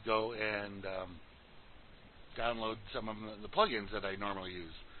 Let me go and download some of the plugins that I normally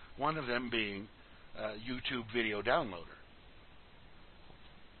use. One of them being YouTube Video Downloader.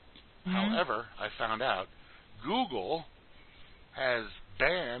 However, I found out Google has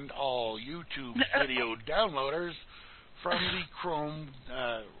banned all YouTube video downloaders from the Chrome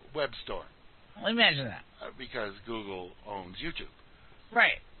web store. Imagine that. Because Google owns YouTube.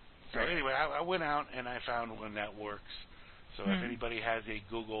 Right. So anyway, I went out and I found one that works. So if anybody has a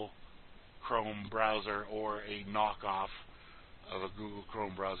Google Chrome browser or a knockoff of a Google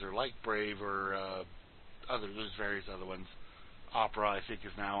Chrome browser like Brave or there's various other ones. Opera, I think,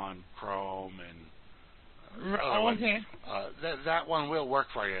 is now on Chrome and okay. That one will work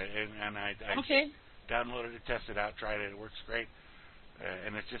for you. And I okay. downloaded it, tested it out, tried it. It works great.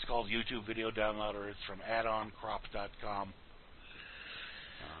 And it's just called YouTube Video Downloader. It's from addoncrop.com.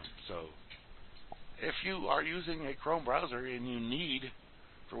 So if you are using a Chrome browser and you need,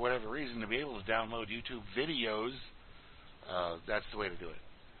 for whatever reason, to be able to download YouTube videos, that's the way to do it.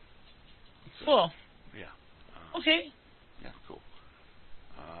 So, cool. Yeah. Okay. Yeah, cool.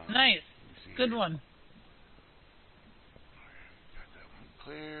 Nice. Good here. one. Got that one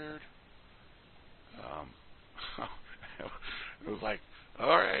cleared. It was like,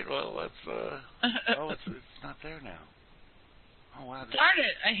 all right, well, let's. It's not there now. Oh wow! Darn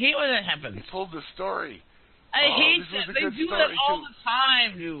it! I hate when that happens. He pulled the story. I hate that. They do that all the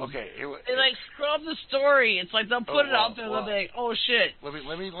time, dude. Okay. They like scrub the story. It's like they'll put it out there and they'll be like, oh shit. Let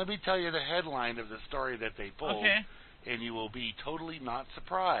me tell you the headline of the story that they pulled. Okay. And you will be totally not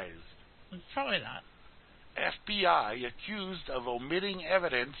surprised. Probably not. FBI accused of omitting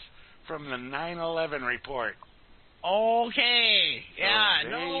evidence from the 9/11 report. Okay. So yeah.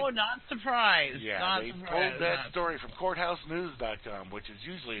 No, not surprised. Yeah, not they surprised. pulled that story from courthousenews.com, which is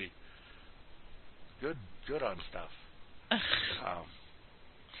usually good on stuff.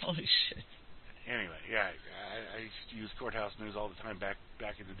 Holy shit. Anyway, yeah, I used to use Courthouse News all the time back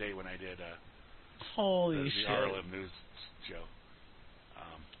in the day when I did Holy the shit. RLM News show.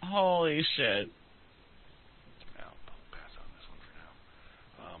 Holy shit. I'll pass on this one for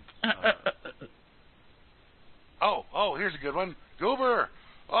now. Oh, here's a good one. Goober!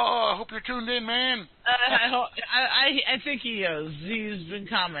 Oh, I hope you're tuned in, man. I think he is. He's been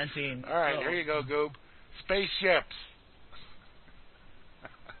commenting. All right, here you go, Goob. Spaceships.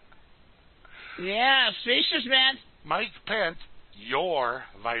 Yeah, spaceships, man. Mike Pence, your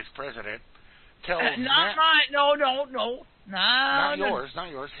vice president, tells not mine. No. Not yours.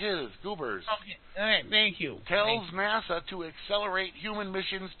 His, Goober's. Okay. All right. Thank you. Tells NASA to accelerate human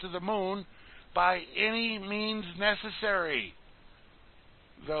missions to the moon by any means necessary.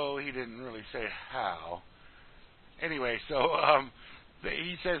 Though he didn't really say how. Anyway, so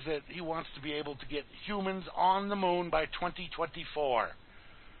he says that he wants to be able to get humans on the moon by 2024.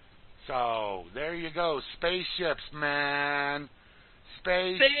 So there you go, spaceships, man.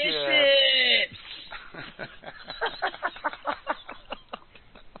 Spaceships.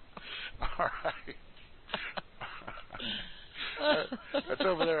 All right. That's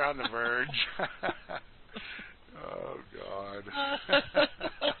over there on the verge. Oh God.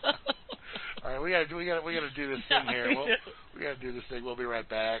 All right, we gotta do this thing here. We gotta do this thing. We'll be right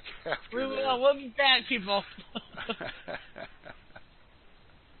back. We'll be back, people.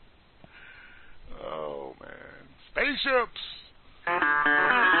 Oh man, spaceships.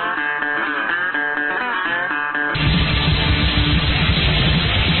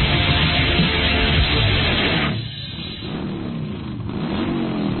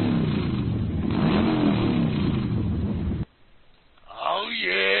 Oh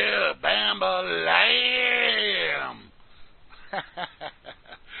yeah, Bam-ba-lam.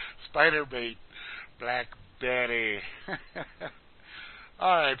 Spider bait, Black Betty.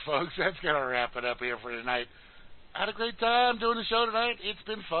 All right, folks, that's going to wrap it up here for tonight. Had a great time doing the show tonight. It's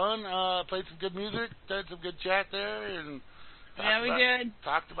been fun. Played some good music, had some good chat there, and we did.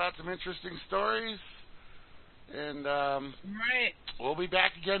 Talked about some interesting stories. And right. We'll be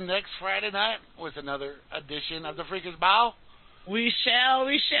back again next Friday night with another edition of the Freaker's Bow. We shall.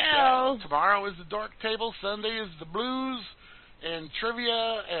 Yeah, tomorrow is the Dork Table. Sunday is the Blues and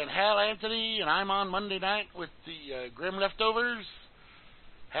Trivia and Hal Anthony. And I'm on Monday night with the Grim Leftovers.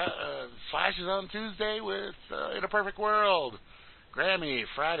 Flash is on Tuesday with In a Perfect World. Grammy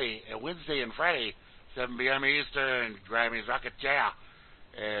Friday, Wednesday and Friday, 7 p.m. Eastern. Grammy's Rocket Chair.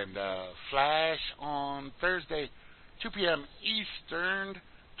 And Flash on Thursday, 2 p.m. Eastern,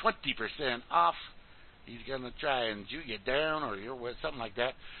 20% off. He's going to try and shoot you down or you're with something like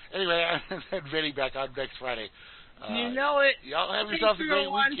that. Anyway, I had Vinny back on next Friday. You know it. Y'all have yourself a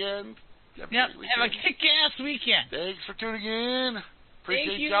great weekend. Yep. Have a kick-ass weekend. Thanks for tuning in. Appreciate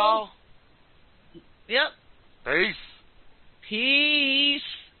Thank you. y'all. Yep. Peace. Peace.